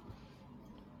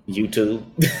 YouTube.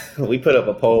 We put up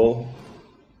a poll.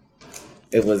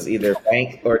 It was either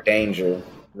Bank or Danger.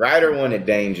 Ryder wanted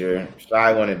Danger.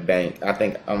 Shy wanted Bank. I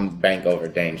think I'm Bank over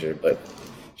Danger, but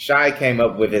Shy came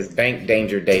up with his Bank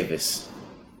Danger Davis.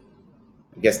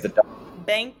 I guess the dog.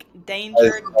 Bank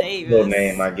Danger Davis. Little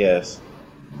name, I guess.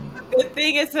 Good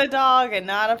thing it's a dog and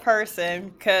not a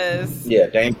person, because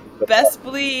Danger. Best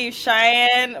believe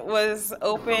Cheyenne was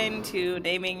open to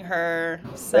naming her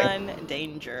son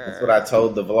Danger. That's what I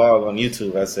told the vlog on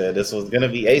YouTube. I said this was gonna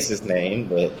be Ace's name,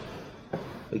 but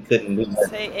we couldn't do that.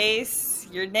 Say Ace.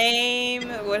 Your name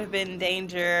would have been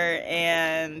Danger,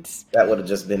 and that would have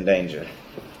just been Danger.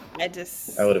 That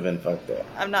would have been fucked up.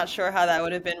 I'm not sure how that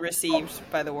would have been received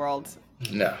by the world.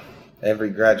 No.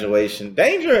 Every graduation,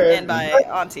 Danger! And by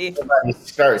Auntie. Everybody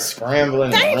starts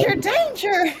scrambling. Danger!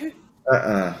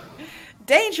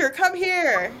 Danger, come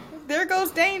here! There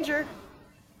goes Danger.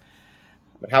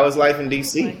 But how is life in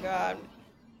DC? Oh my God.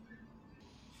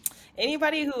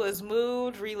 Anybody who has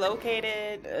moved,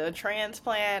 relocated, a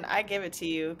transplant, I give it to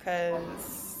you,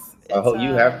 because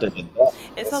you have to.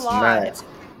 It's a lot. It's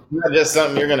not just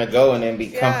something you're gonna go and then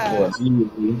be comfortable.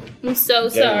 I'm so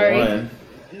sorry.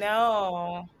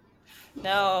 No.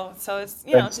 So it's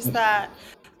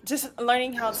just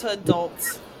learning how to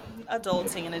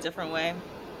adulting in a different way.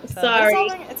 So sorry.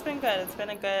 It's been good. It's been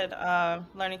a good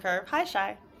learning curve. Hi,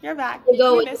 Shy. You're back. They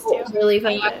go We missed you. really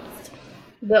fast.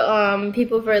 The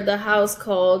people for the house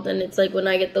called, and it's like when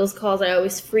I get those calls, I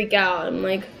always freak out. I'm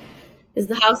like, is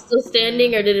the house still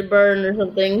standing or did it burn or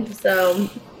something? So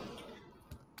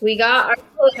we got our...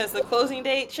 Has the closing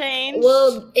date changed?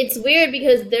 Well, it's weird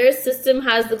because their system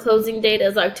has the closing date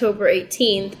as October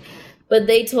 18th, but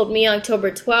they told me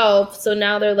October 12th. So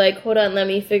now they're like, hold on, let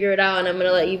me figure it out, and I'm going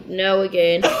to let you know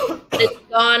again. It's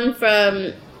gone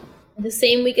from the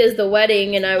same week as the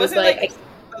wedding, and I was like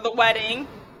the wedding?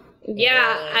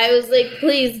 Yeah, I was like,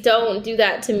 please don't do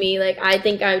that to me. Like, I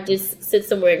think I would just sit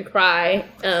somewhere and cry.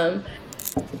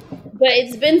 But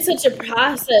it's been such a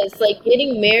process. Like,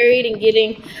 getting married and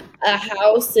getting a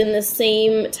house in the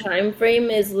same time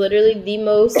frame is literally the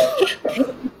most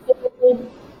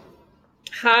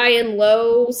high and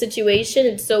low situation.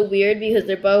 It's so weird because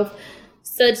they're both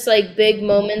such, like, big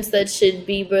moments that should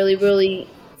be really, really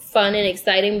fun and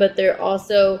exciting, but they're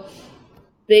also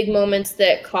big moments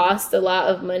that cost a lot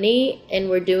of money, and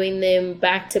we're doing them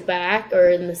back to back or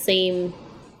in the same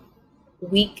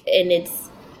week, and it's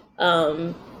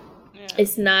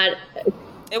not...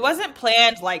 It wasn't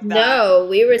planned like that. No,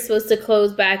 we were supposed to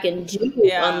close back in June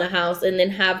on the house and then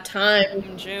have time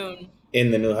in June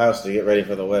in the new house to get ready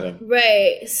for the wedding.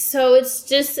 Right. So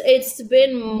it's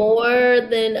been more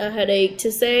than a headache,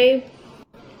 to say.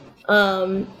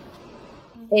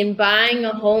 And buying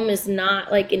a home is not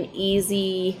like an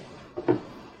easy...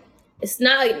 It's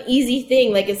not like an easy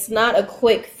thing. Like, it's not a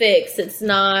quick fix. It's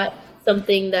not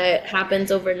something that happens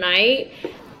overnight.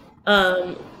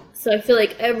 So I feel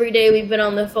like every day we've been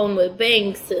on the phone with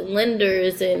banks and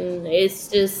lenders, and it's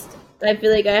just, I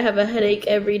feel like I have a headache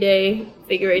every day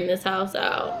figuring this house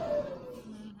out.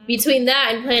 Between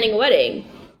that and planning a wedding,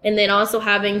 and then also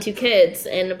having 2 kids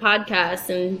and a podcast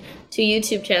and 2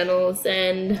 YouTube channels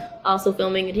and also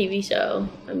filming a TV show.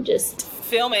 I'm just...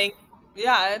 Filming.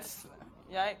 Yeah, it's...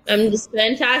 Yikes. I'm just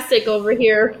fantastic over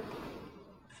here.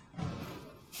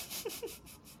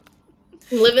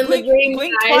 Living the dream,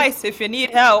 blink guys. Twice if you need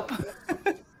help.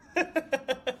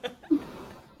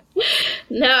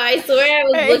 No, I swear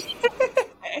I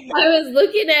was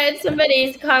looking at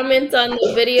somebody's comments on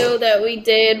the video that we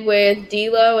did with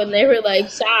D-Lo, and they were like,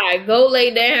 Shy, go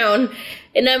lay down.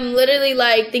 And I'm literally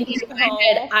like thinking in my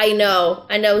head, I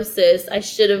know, sis. I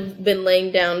should have been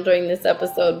laying down during this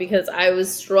episode because I was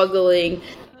struggling.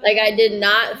 Like, I did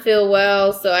not feel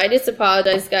well. So I just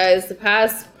apologize, guys. The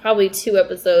past probably 2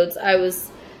 episodes,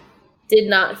 did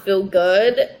not feel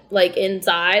good, like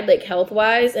inside, like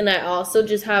health-wise. And I also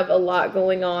just have a lot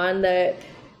going on that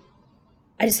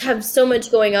I just have so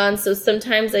much going on. So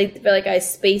sometimes I feel like I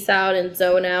space out and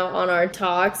zone out on our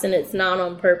talks, and it's not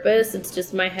on purpose. It's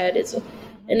just my head is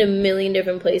in a million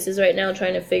different places right now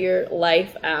trying to figure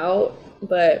life out.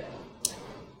 But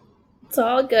it's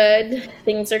all good.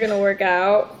 Things are going to work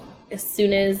out as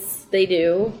soon as they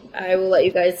do. I will let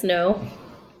you guys know.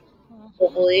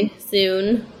 Hopefully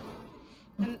soon.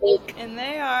 And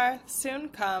they are soon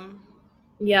come.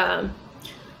 Yeah.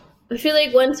 I feel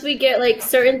like once we get like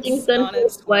certain things done for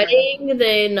the wedding,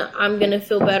 then I'm going to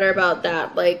feel better about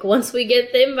that. Like, once we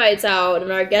get the invites out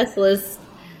and our guest list,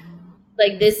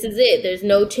 like, this is it. There's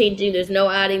no changing. There's no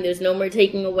adding. There's no more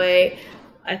taking away.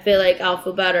 I feel like I'll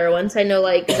feel better once I know,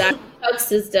 like, Zach's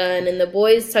tux is done and the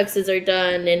boys' tuxes are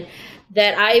done and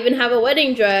that I even have a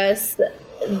wedding dress.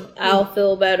 I'll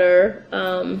feel better.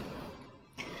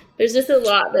 There's just a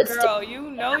lot that's... Girl,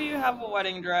 you know you have a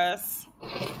wedding dress.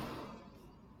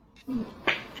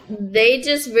 They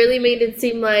just really made it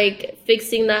seem like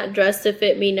fixing that dress to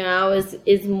fit me now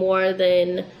is more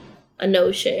than a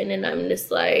notion. And I'm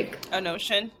just like... A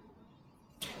notion?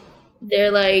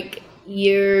 They're like,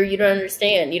 you don't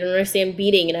understand. You don't understand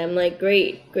beading. And I'm like,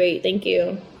 great. Thank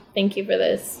you. Thank you for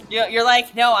this. You're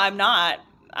like, no, I'm not.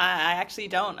 I actually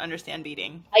don't understand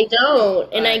beading. I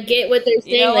don't. And I get what they're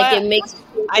saying. You know like, what? It makes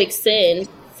perfect sense.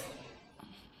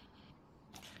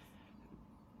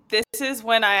 This is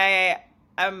when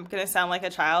I'm going to sound like a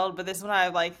child, but this is when I,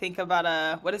 like, think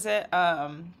about what is it?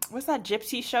 What's that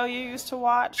gypsy show you used to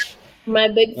watch? My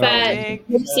Big Fat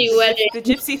Gypsy Wedding. The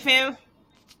Gypsy Fam.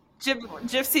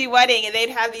 Gypsy Wedding, and they'd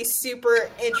have these super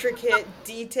intricate,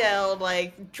 detailed,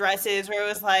 like, dresses where it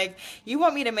was like, you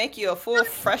want me to make you a full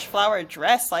fresh flower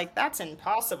dress? Like, that's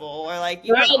impossible. Or, like,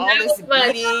 you want all this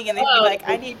beading, and they'd be like,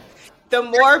 I need the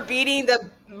more beading,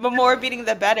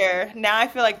 the better. Now I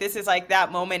feel like this is like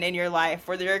that moment in your life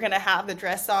where you're gonna have the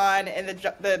dress on, and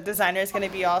the designer's gonna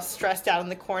be all stressed out in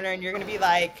the corner, and you're gonna be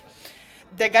like,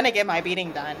 they're gonna get my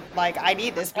beading done. Like, I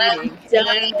need this beading. And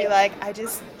I'm gonna be like, I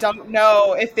just don't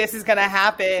know if this is gonna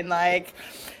happen. Like,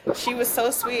 She was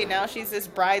so sweet. Now she's this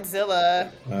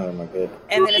bridezilla. Oh my goodness.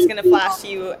 And then it's gonna flash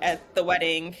you at the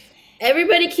wedding.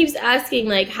 Everybody keeps asking,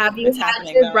 like, have you had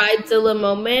your bridezilla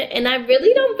moment? And I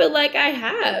really don't feel like I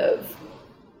have.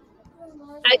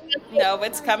 No,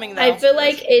 it's coming though. I feel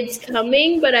like it's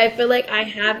coming, but I feel like I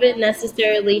haven't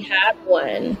necessarily had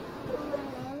one.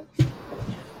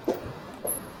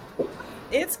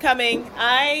 It's coming.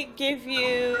 I give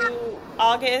you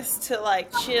August to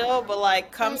like chill, but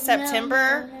like come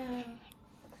September,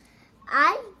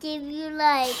 I give you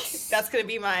like. that's gonna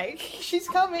be my. She's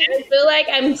coming. I feel like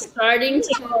I'm starting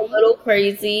to go a little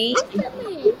crazy.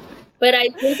 But I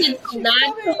think it's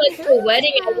not so much the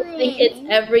wedding. I just think it's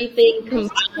everything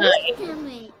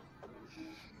combined.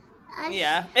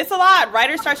 Yeah, it's a lot.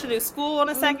 Ryder starts to do school in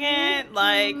a second.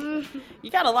 Like, you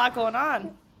got a lot going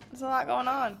on. There's a lot going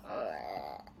on.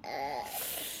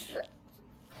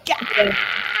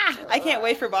 I can't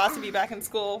wait for Boss to be back in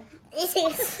school.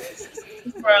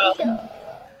 Bro.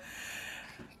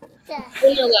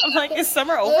 I'm like, is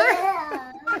summer over?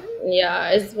 Yeah,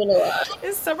 it's been a lot.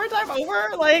 Is summertime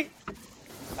over? Like,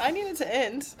 I need it to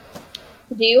end.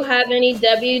 Do you have any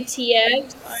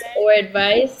WTFs or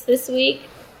advice this week?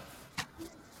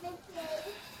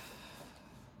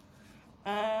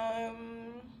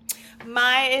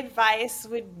 My advice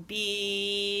would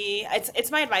be, it's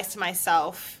my advice to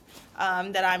myself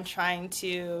that I'm trying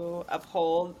to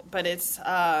uphold, but it's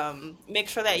make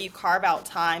sure that you carve out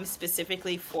time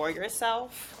specifically for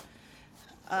yourself,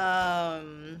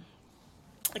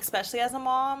 especially as a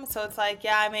mom. So it's like,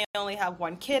 yeah, I may only have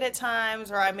one kid at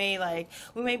times, or I may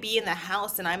we may be in the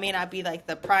house and I may not be like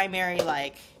the primary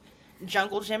like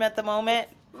jungle gym at the moment.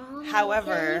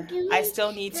 However, I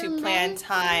still need to plan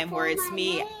time where it's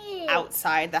me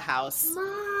outside the house,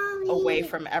 away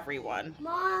from everyone.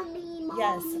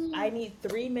 Yes, I need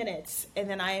 3 minutes and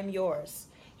then I am yours.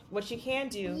 What you can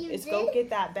do is go get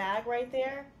that bag right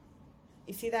there.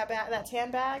 You see that bag, that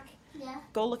tan bag? Yeah.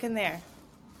 Go look in there.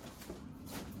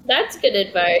 That's good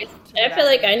advice. I feel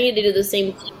like I need to do the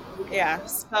same thing. Yeah,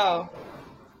 so,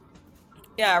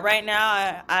 yeah, right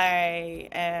now I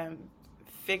am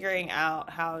figuring out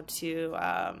how to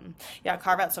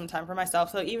carve out some time for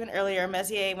myself. So even earlier,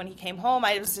 Messier, when he came home,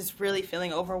 I was just really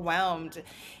feeling overwhelmed.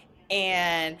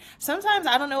 And sometimes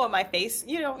I don't know what my face,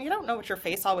 you don't know what your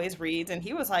face always reads. And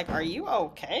he was like, "Are you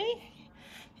okay?"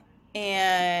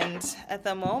 And at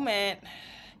the moment,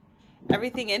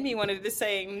 everything in me wanted to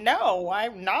say, "No,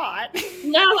 I'm not."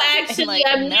 No, actually,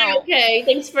 I'm not okay.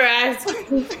 Thanks for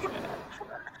asking.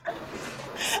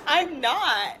 I'm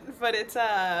not, but it's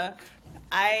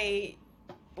I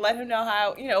let him know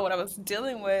how, what I was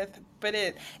dealing with, but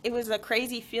it was a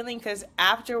crazy feeling because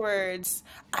afterwards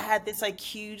I had this like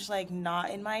huge like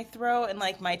knot in my throat and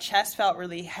like my chest felt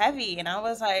really heavy and I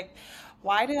was like,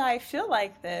 why did I feel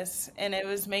like this? And it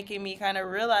was making me kind of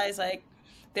realize like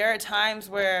there are times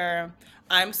where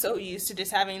I'm so used to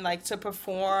just having like to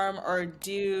perform or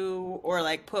do or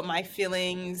like put my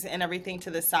feelings and everything to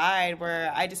the side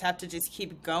where I just have to just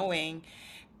keep going.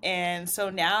 And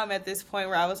so now I'm at this point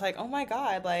where I was like, oh my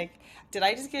God, like, did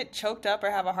I just get choked up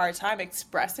or have a hard time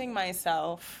expressing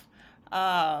myself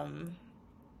when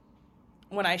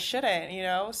I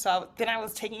shouldn't, So then I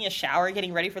was taking a shower,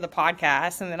 getting ready for the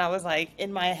podcast, and then I was like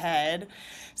in my head.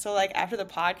 So like after the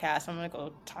podcast, I'm going to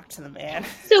go talk to the man.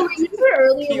 So remember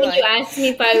earlier when you asked me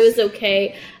if I was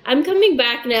okay? I'm coming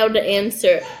back now to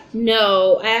answer.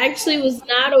 No, I actually was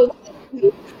not okay.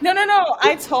 No.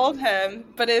 I told him,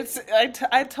 but I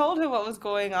told him what was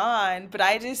going on, but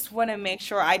I just want to make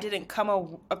sure I didn't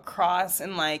come across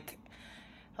and I've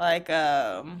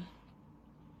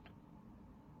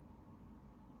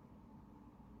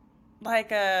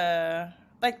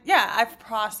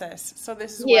processed. So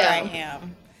this is where I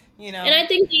am, And I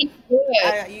think that's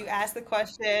good. You asked the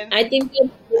question. I think that's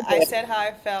good. I said how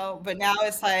I felt, but now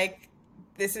it's like,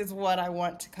 this is what I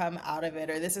want to come out of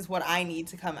it, or this is what I need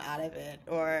to come out of it,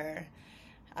 or,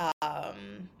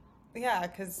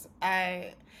 because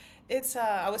I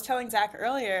was telling Zach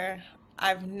earlier,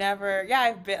 I've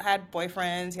had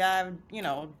boyfriends, I've,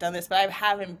 done this, but I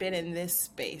haven't been in this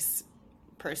space,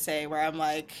 per se, where I'm,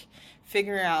 like,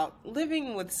 figuring out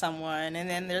living with someone, and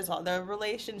then there's all the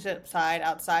relationship side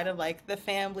outside of, like, the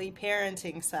family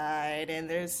parenting side, and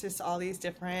there's just all these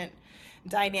different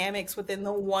dynamics within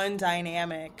the one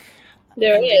dynamic.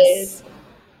 There is.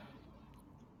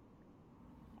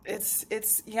 It's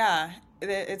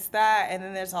that, and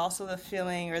then there's also the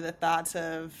feeling or the thoughts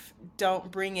of don't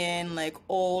bring in like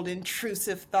old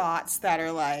intrusive thoughts that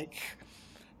are like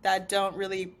that don't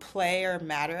really play or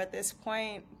matter at this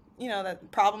point. That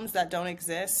problems that don't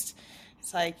exist.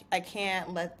 It's like I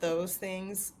can't let those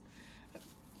things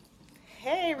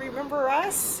hey, remember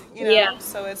us? You know,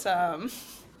 so it's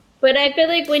But I feel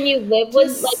like when you live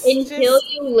with, like, until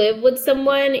you live with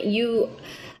someone,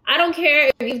 I don't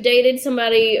care if you've dated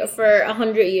somebody for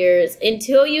 100 years,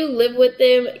 until you live with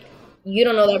them, you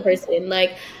don't know that person.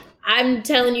 Like, I'm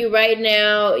telling you right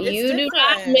now, you do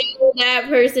not know that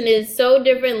person. Is so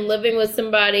different living with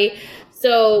somebody.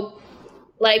 So,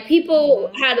 like,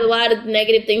 people had a lot of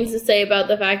negative things to say about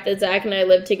the fact that Zach and I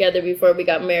lived together before we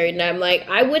got married. And I'm like,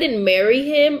 I wouldn't marry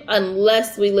him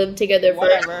unless we lived together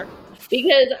forever.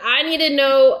 Because I need to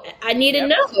know.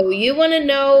 Know. You want to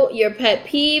know your pet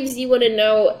peeves. You want to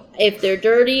know if they're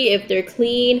dirty, if they're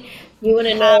clean. You want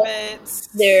to know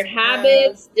their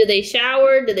habits. Do they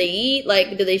shower? Do they eat? Like,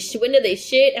 when do they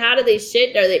shit? How do they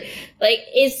shit? Are they, like,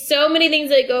 it's so many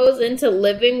things that goes into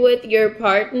living with your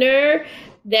partner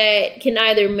that can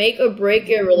either make or break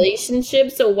your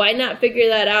relationship. So why not figure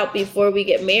that out before we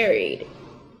get married?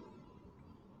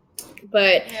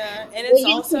 But and it's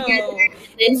also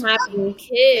then having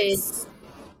kids,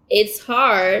 it's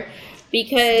hard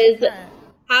because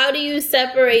how do you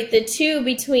separate the two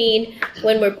between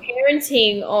when we're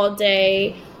parenting all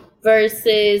day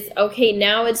versus, okay,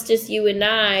 now it's just you and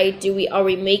I? Are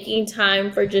we making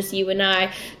time for just you and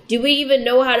I? Do we even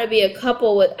know how to be a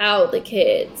couple without the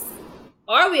kids?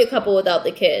 Are we a couple without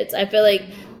the kids? I feel like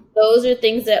those are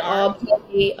things that all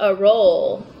play a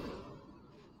role.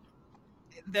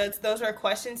 Those are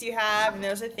questions you have, and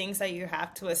those are things that you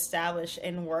have to establish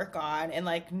and work on and,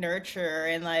 like, nurture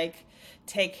and, like,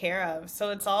 take care of.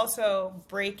 So it's also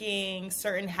breaking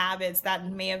certain habits that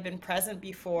may have been present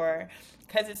before,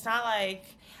 because it's not like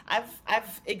I've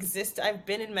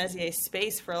been in Mezier's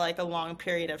space for, like, a long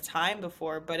period of time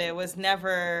before, but it was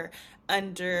never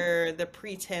under the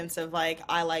pretense of, like,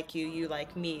 I like you, you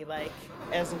like me, like,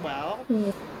 as well.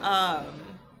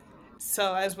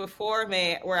 So as before,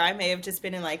 where I may have just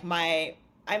been in, like, I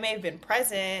may have been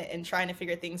present and trying to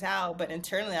figure things out, but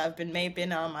internally may have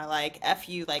been on my, like, F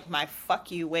you, like, my fuck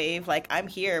you wave. Like, I'm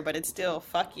here, but it's still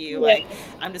fuck you. Like,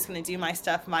 I'm just going to do my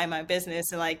stuff, mind my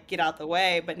business, and, like, get out the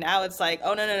way. But now it's like,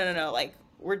 oh, no. Like,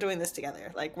 we're doing this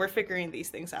together. Like, we're figuring these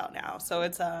things out now. So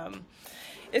it's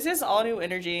just all new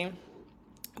energy.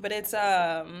 But it's, it's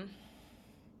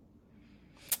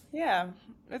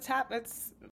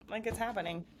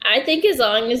happening. I think as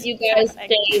long as you guys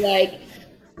stay, like,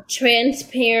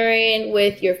 transparent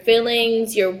with your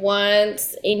feelings, your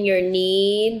wants, and your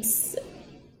needs,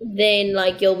 then,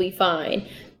 like, you'll be fine.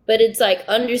 But it's, like,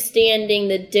 understanding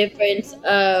the difference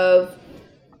of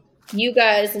you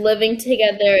guys living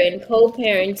together and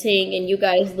co-parenting, and you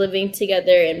guys living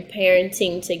together and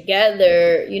parenting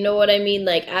together, you know what I mean?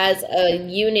 Like, as a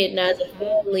unit and as a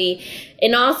family,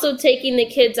 and also taking the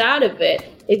kids out of it.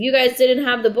 If you guys didn't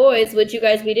have the boys, would you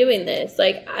guys be doing this?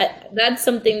 Like, that's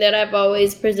something that I've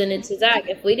always presented to Zach.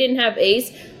 If we didn't have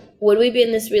Ace, would we be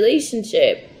in this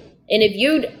relationship? And if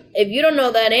you don't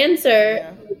know that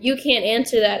answer, you can't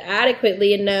answer that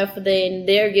adequately enough, then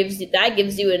that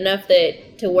gives you enough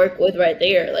to work with right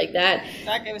there. Like, that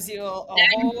gives you a whole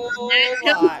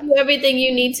lot. You everything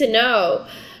you need to know.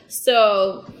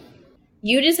 So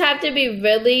you just have to be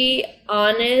really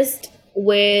honest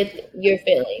with your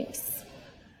feelings.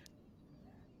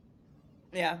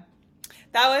 Yeah.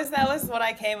 That was what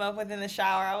I came up with in the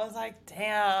shower. I was like,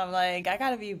 damn, like, I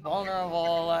gotta be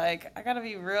vulnerable. Like, I gotta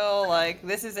be real. Like,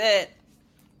 this is it.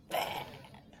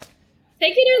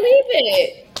 Take it or leave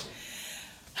it.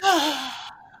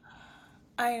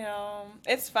 I know.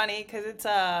 It's funny because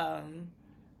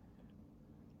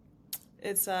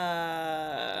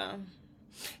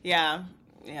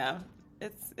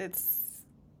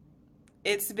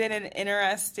it's been an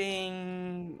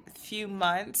interesting few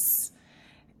months,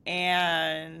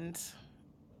 and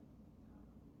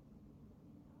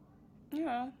you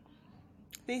know,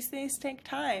 these things take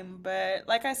time. But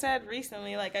like I said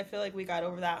recently, like, I feel like we got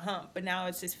over that hump, but now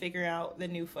it's just figuring out the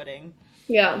new footing.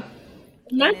 Yeah.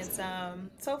 And it's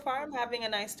so far I'm having a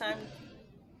nice time.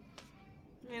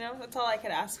 You know, that's all I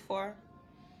could ask for.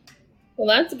 Well,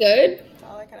 that's good. That's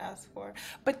all I could ask for.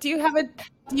 But do you have a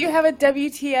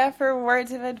WTF or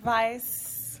words of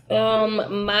advice?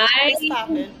 My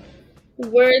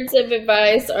words of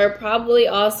advice are probably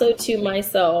also to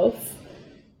myself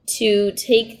to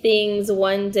take things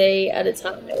one day at a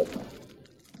time.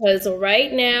 Because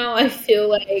right now I feel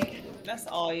like that's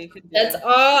all you can do. That's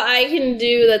all I can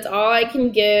do. That's all I can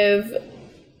give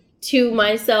to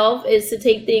myself, is to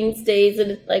take things days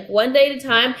and, like, one day at a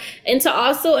time, and to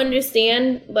also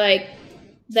understand, like,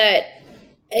 that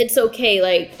it's okay.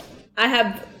 Like, I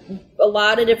have a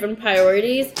lot of different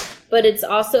priorities, but it's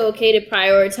also okay to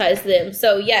prioritize them.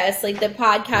 So yes, like the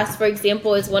podcast, for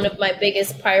example, is one of my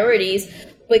biggest priorities,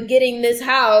 but getting this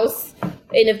house,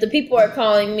 and if the people are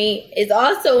calling me, is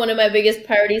also one of my biggest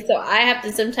priorities. So I have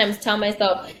to sometimes tell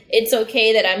myself it's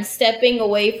okay that I'm stepping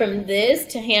away from this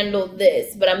to handle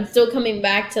this, but I'm still coming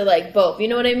back to like both. You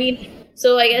know what I mean?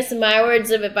 So I guess my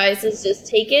words of advice is just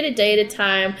take it a day at a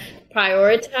time,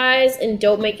 prioritize, and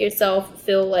don't make yourself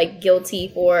feel like guilty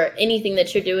for anything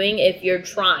that you're doing if you're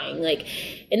trying. Like,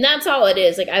 and that's all it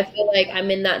is. Like, I feel like I'm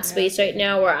in that space right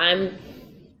now where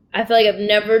I feel like I've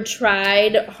never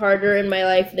tried harder in my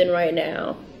life than right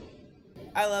now.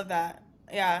 I love that.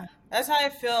 Yeah. That's how I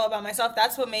feel about myself.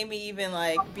 That's what made me even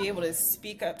like be able to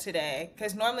speak up today.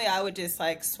 Because normally I would just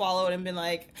like swallow it and be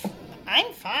like,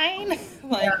 I'm fine.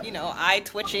 Like, you know, eye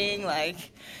twitching,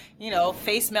 like, you know,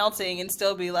 face melting and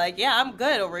still be like, yeah, I'm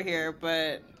good over here.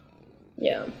 But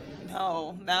yeah,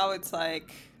 no, now it's like,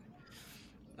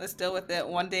 let's deal with it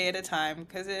one day at a time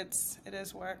because it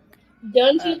is work.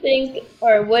 Don't you think,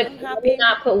 or what, let me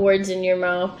not put words in your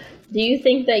mouth. Do you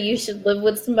think that you should live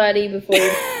with somebody before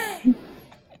you...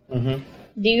 Mm-hmm.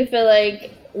 Do you feel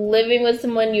like living with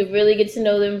someone, you really get to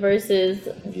know them versus...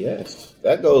 Yes,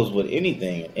 that goes with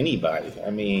anything, anybody. I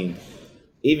mean,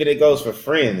 even it goes for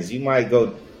friends. You might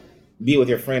go be with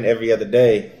your friend every other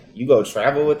day. You go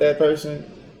travel with that person,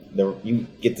 you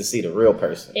get to see the real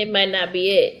person. It might not be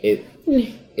it.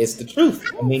 It's the truth.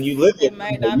 I mean, you live it. It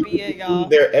might not be it, y'all.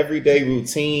 Their everyday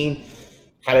routine,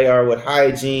 how they are with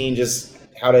hygiene, just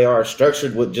how they are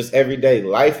structured with just everyday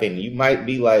life, and you might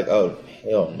be like, oh,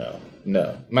 hell no.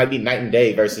 It might be night and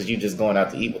day versus you just going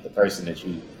out to eat with the person that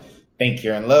you think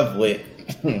you're in love with.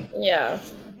 Yeah.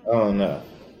 Oh, no.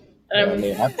 I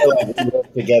feel like we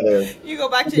lived together. You go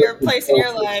back to your place in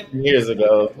your life. Years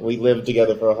ago, we lived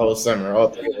together for a whole summer. All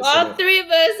three of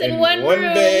us in one room. One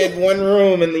bed, one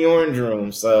room in the orange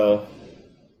room. So,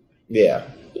 yeah.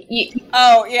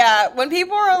 Oh, yeah. When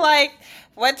people are like,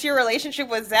 what's your relationship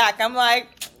with Zach? I'm like,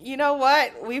 you know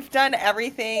what? We've done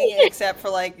everything except for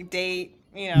like date,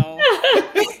 you know.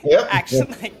 Yep.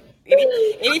 Actually, like,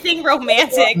 anything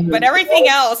romantic, but everything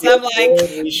else, I'm like,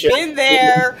 been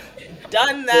there,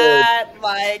 done that,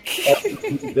 like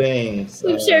things.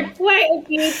 We've shared quite a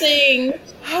few things.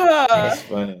 That's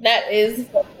funny. That is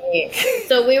funny.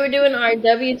 So we were doing our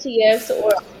WTFs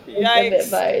or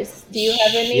advice. Do you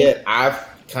have any? Yeah, I've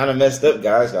kind of messed up,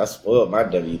 guys. I spoiled my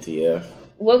WTF.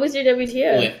 What was your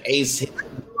WTF? When Ace hit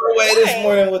away this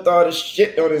morning with all the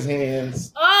shit on his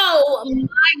hands. Oh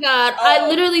my God! I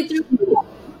literally threw.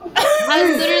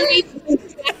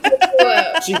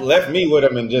 She left me with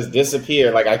him and just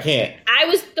disappeared. Like, I can't. I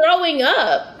was throwing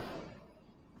up.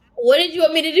 What did you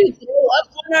want me to do? Throw up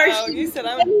on our you said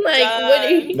I'm like, done. what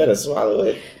do you... Better swallow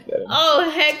it.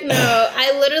 Oh, heck no.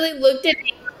 I literally looked at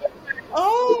him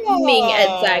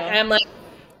at Zach. I'm like,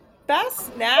 that's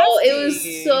nasty. Oh, it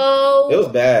was so... It was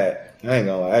bad. I ain't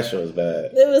gonna lie. That shit was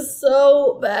bad. It was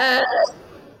so bad.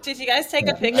 Did you guys take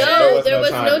a picture? No, there was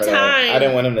no time. I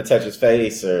didn't want him to touch his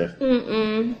face or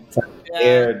touch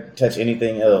hair, touch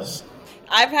anything else.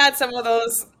 I've had some of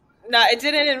those. No, it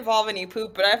didn't involve any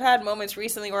poop, but I've had moments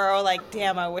recently where I was like,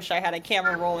 damn, I wish I had a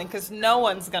camera rolling because no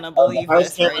one's going to believe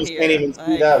this right here. Can't even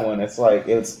see that one. It's like,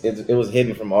 it was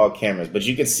hidden from all cameras. But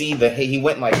you could see he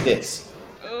went like this.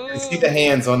 You could see the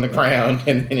hands on the ground,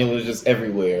 and it was just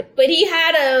everywhere. But he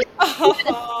had a stick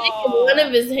in one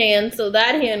of his hands, so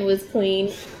that hand was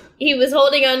clean. He was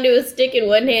holding onto a stick in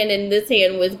one hand, and this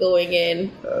hand was going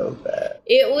in. So bad.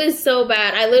 It was so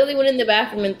bad. I literally went in the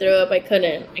bathroom and threw up. I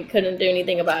couldn't do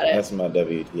anything about it. That's my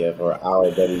WTF, or our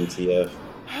WTF.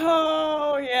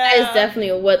 Oh, yeah. That is definitely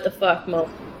a what the fuck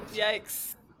moment.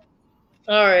 Yikes.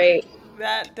 All right.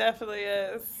 That definitely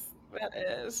is. That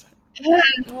is.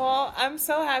 Well, I'm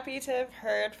so happy to have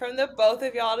heard from the both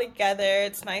of y'all together.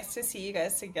 It's nice to see you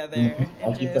guys together.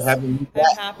 Thank you for having me back.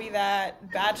 I'm happy that the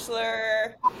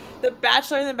Bachelor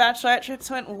and the Bachelorette trips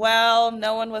went well.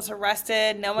 No one was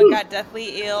arrested. No one got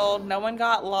deathly ill. No one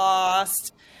got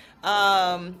lost.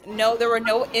 No, there were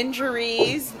no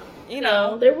injuries.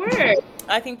 No, there weren't.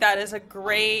 I think that is a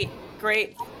great.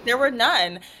 There were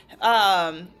none.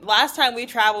 Last time we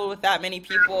traveled with that many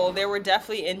people, there were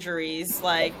definitely injuries,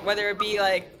 like whether it be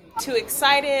like too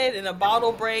excited and a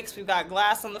bottle breaks, we've got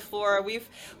glass on the floor.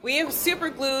 We have super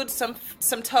glued some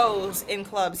toes in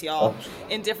clubs, y'all,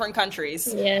 in different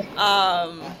countries. Yeah.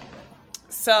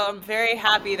 So I'm very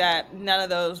happy that none of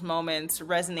those moments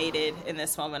resonated in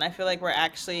this moment. I feel like we're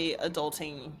actually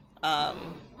adulting.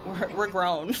 We're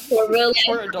grown. We're really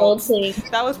we're adults.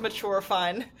 Adulting. That was mature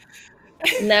fun.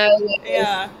 No.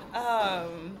 Yeah.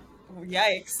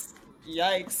 Yikes.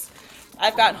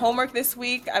 I've got homework this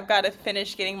week. I've got to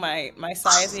finish getting my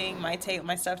sizing, my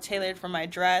stuff tailored for my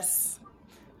dress.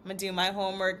 I'm going to do my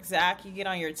homework. Zach, you get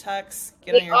on your tux.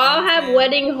 We all have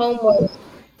wedding homework.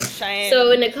 Cheyenne.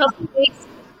 So in a couple weeks,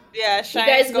 Cheyenne,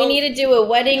 you guys, we need to do a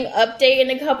wedding update in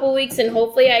a couple weeks, and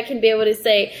hopefully I can be able to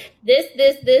say this,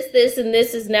 and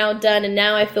this is now done, and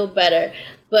now I feel better.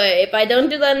 But if I don't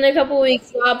do that in a couple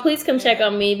weeks, y'all, please come check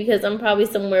on me because I'm probably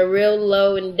somewhere real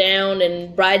low and down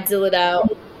and bridezilla'd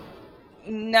out.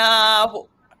 Nah,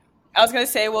 I was gonna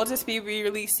say we'll just be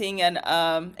re-releasing an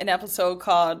episode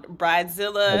called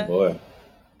Bridezilla. Oh boy.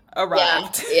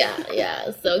 Arrived.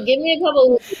 Yeah. So give me a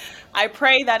couple weeks. I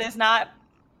pray that is not.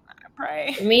 I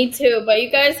pray. Me too. But you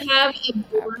guys have a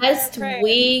blessed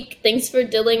week. Thanks for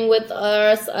dealing with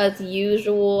us as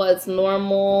usual, as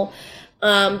normal.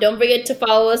 Don't forget to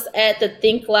follow us at the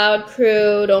Think Loud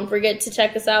Crew. Don't forget to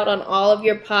check us out on all of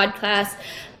your podcast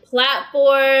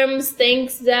platforms.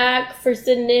 Thanks, Zach, for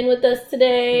sitting in with us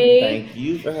today. Thank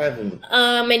you for having me.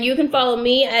 And you can follow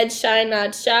me at Shy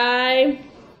Not Shy.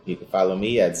 You can follow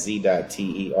me at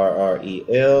Z.TERREL.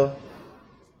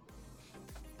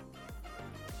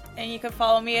 And you can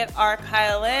follow me at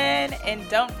RKylin. And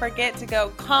don't forget to go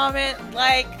comment,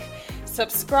 like,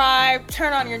 subscribe,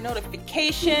 turn on your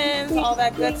notifications, all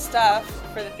that good stuff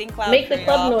for the Think Loud. Make the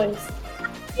club noise.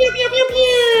 Pew, pew, pew,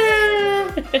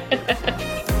 pew.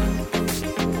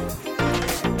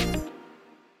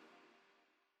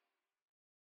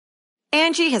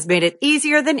 Angie has made it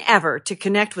easier than ever to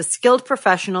connect with skilled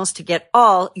professionals to get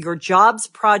all your jobs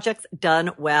projects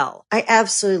done well. I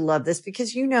absolutely love this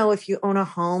because, you know, if you own a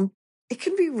home, it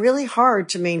can be really hard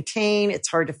to maintain. It's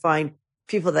hard to find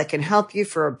people that can help you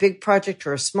for a big project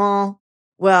or a small.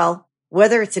 Well,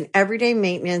 whether it's in everyday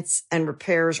maintenance and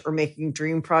repairs or making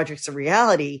dream projects a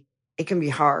reality, it can be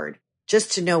hard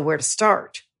just to know where to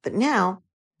start. But now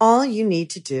all you need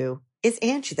to do is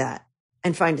Angie that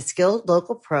and find a skilled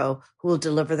local pro who will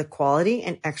deliver the quality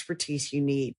and expertise you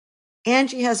need.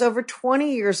 Angie has over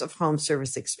 20 years of home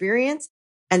service experience,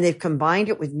 and they've combined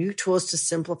it with new tools to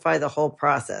simplify the whole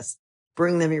process.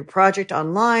 Bring them your project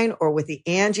online or with the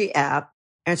Angie app,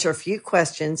 answer a few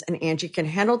questions, and Angie can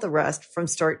handle the rest from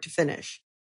start to finish.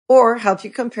 Or help you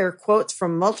compare quotes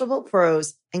from multiple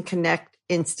pros and connect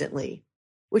instantly,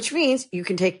 which means you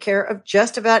can take care of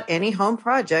just about any home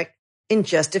project in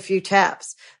just a few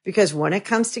taps. Because when it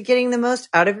comes to getting the most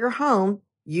out of your home,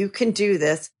 you can do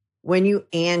this when you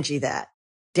Angie that.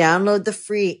 Download the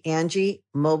free Angie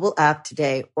mobile app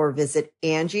today or visit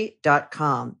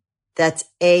Angie.com. That's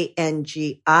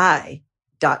ANGI.com.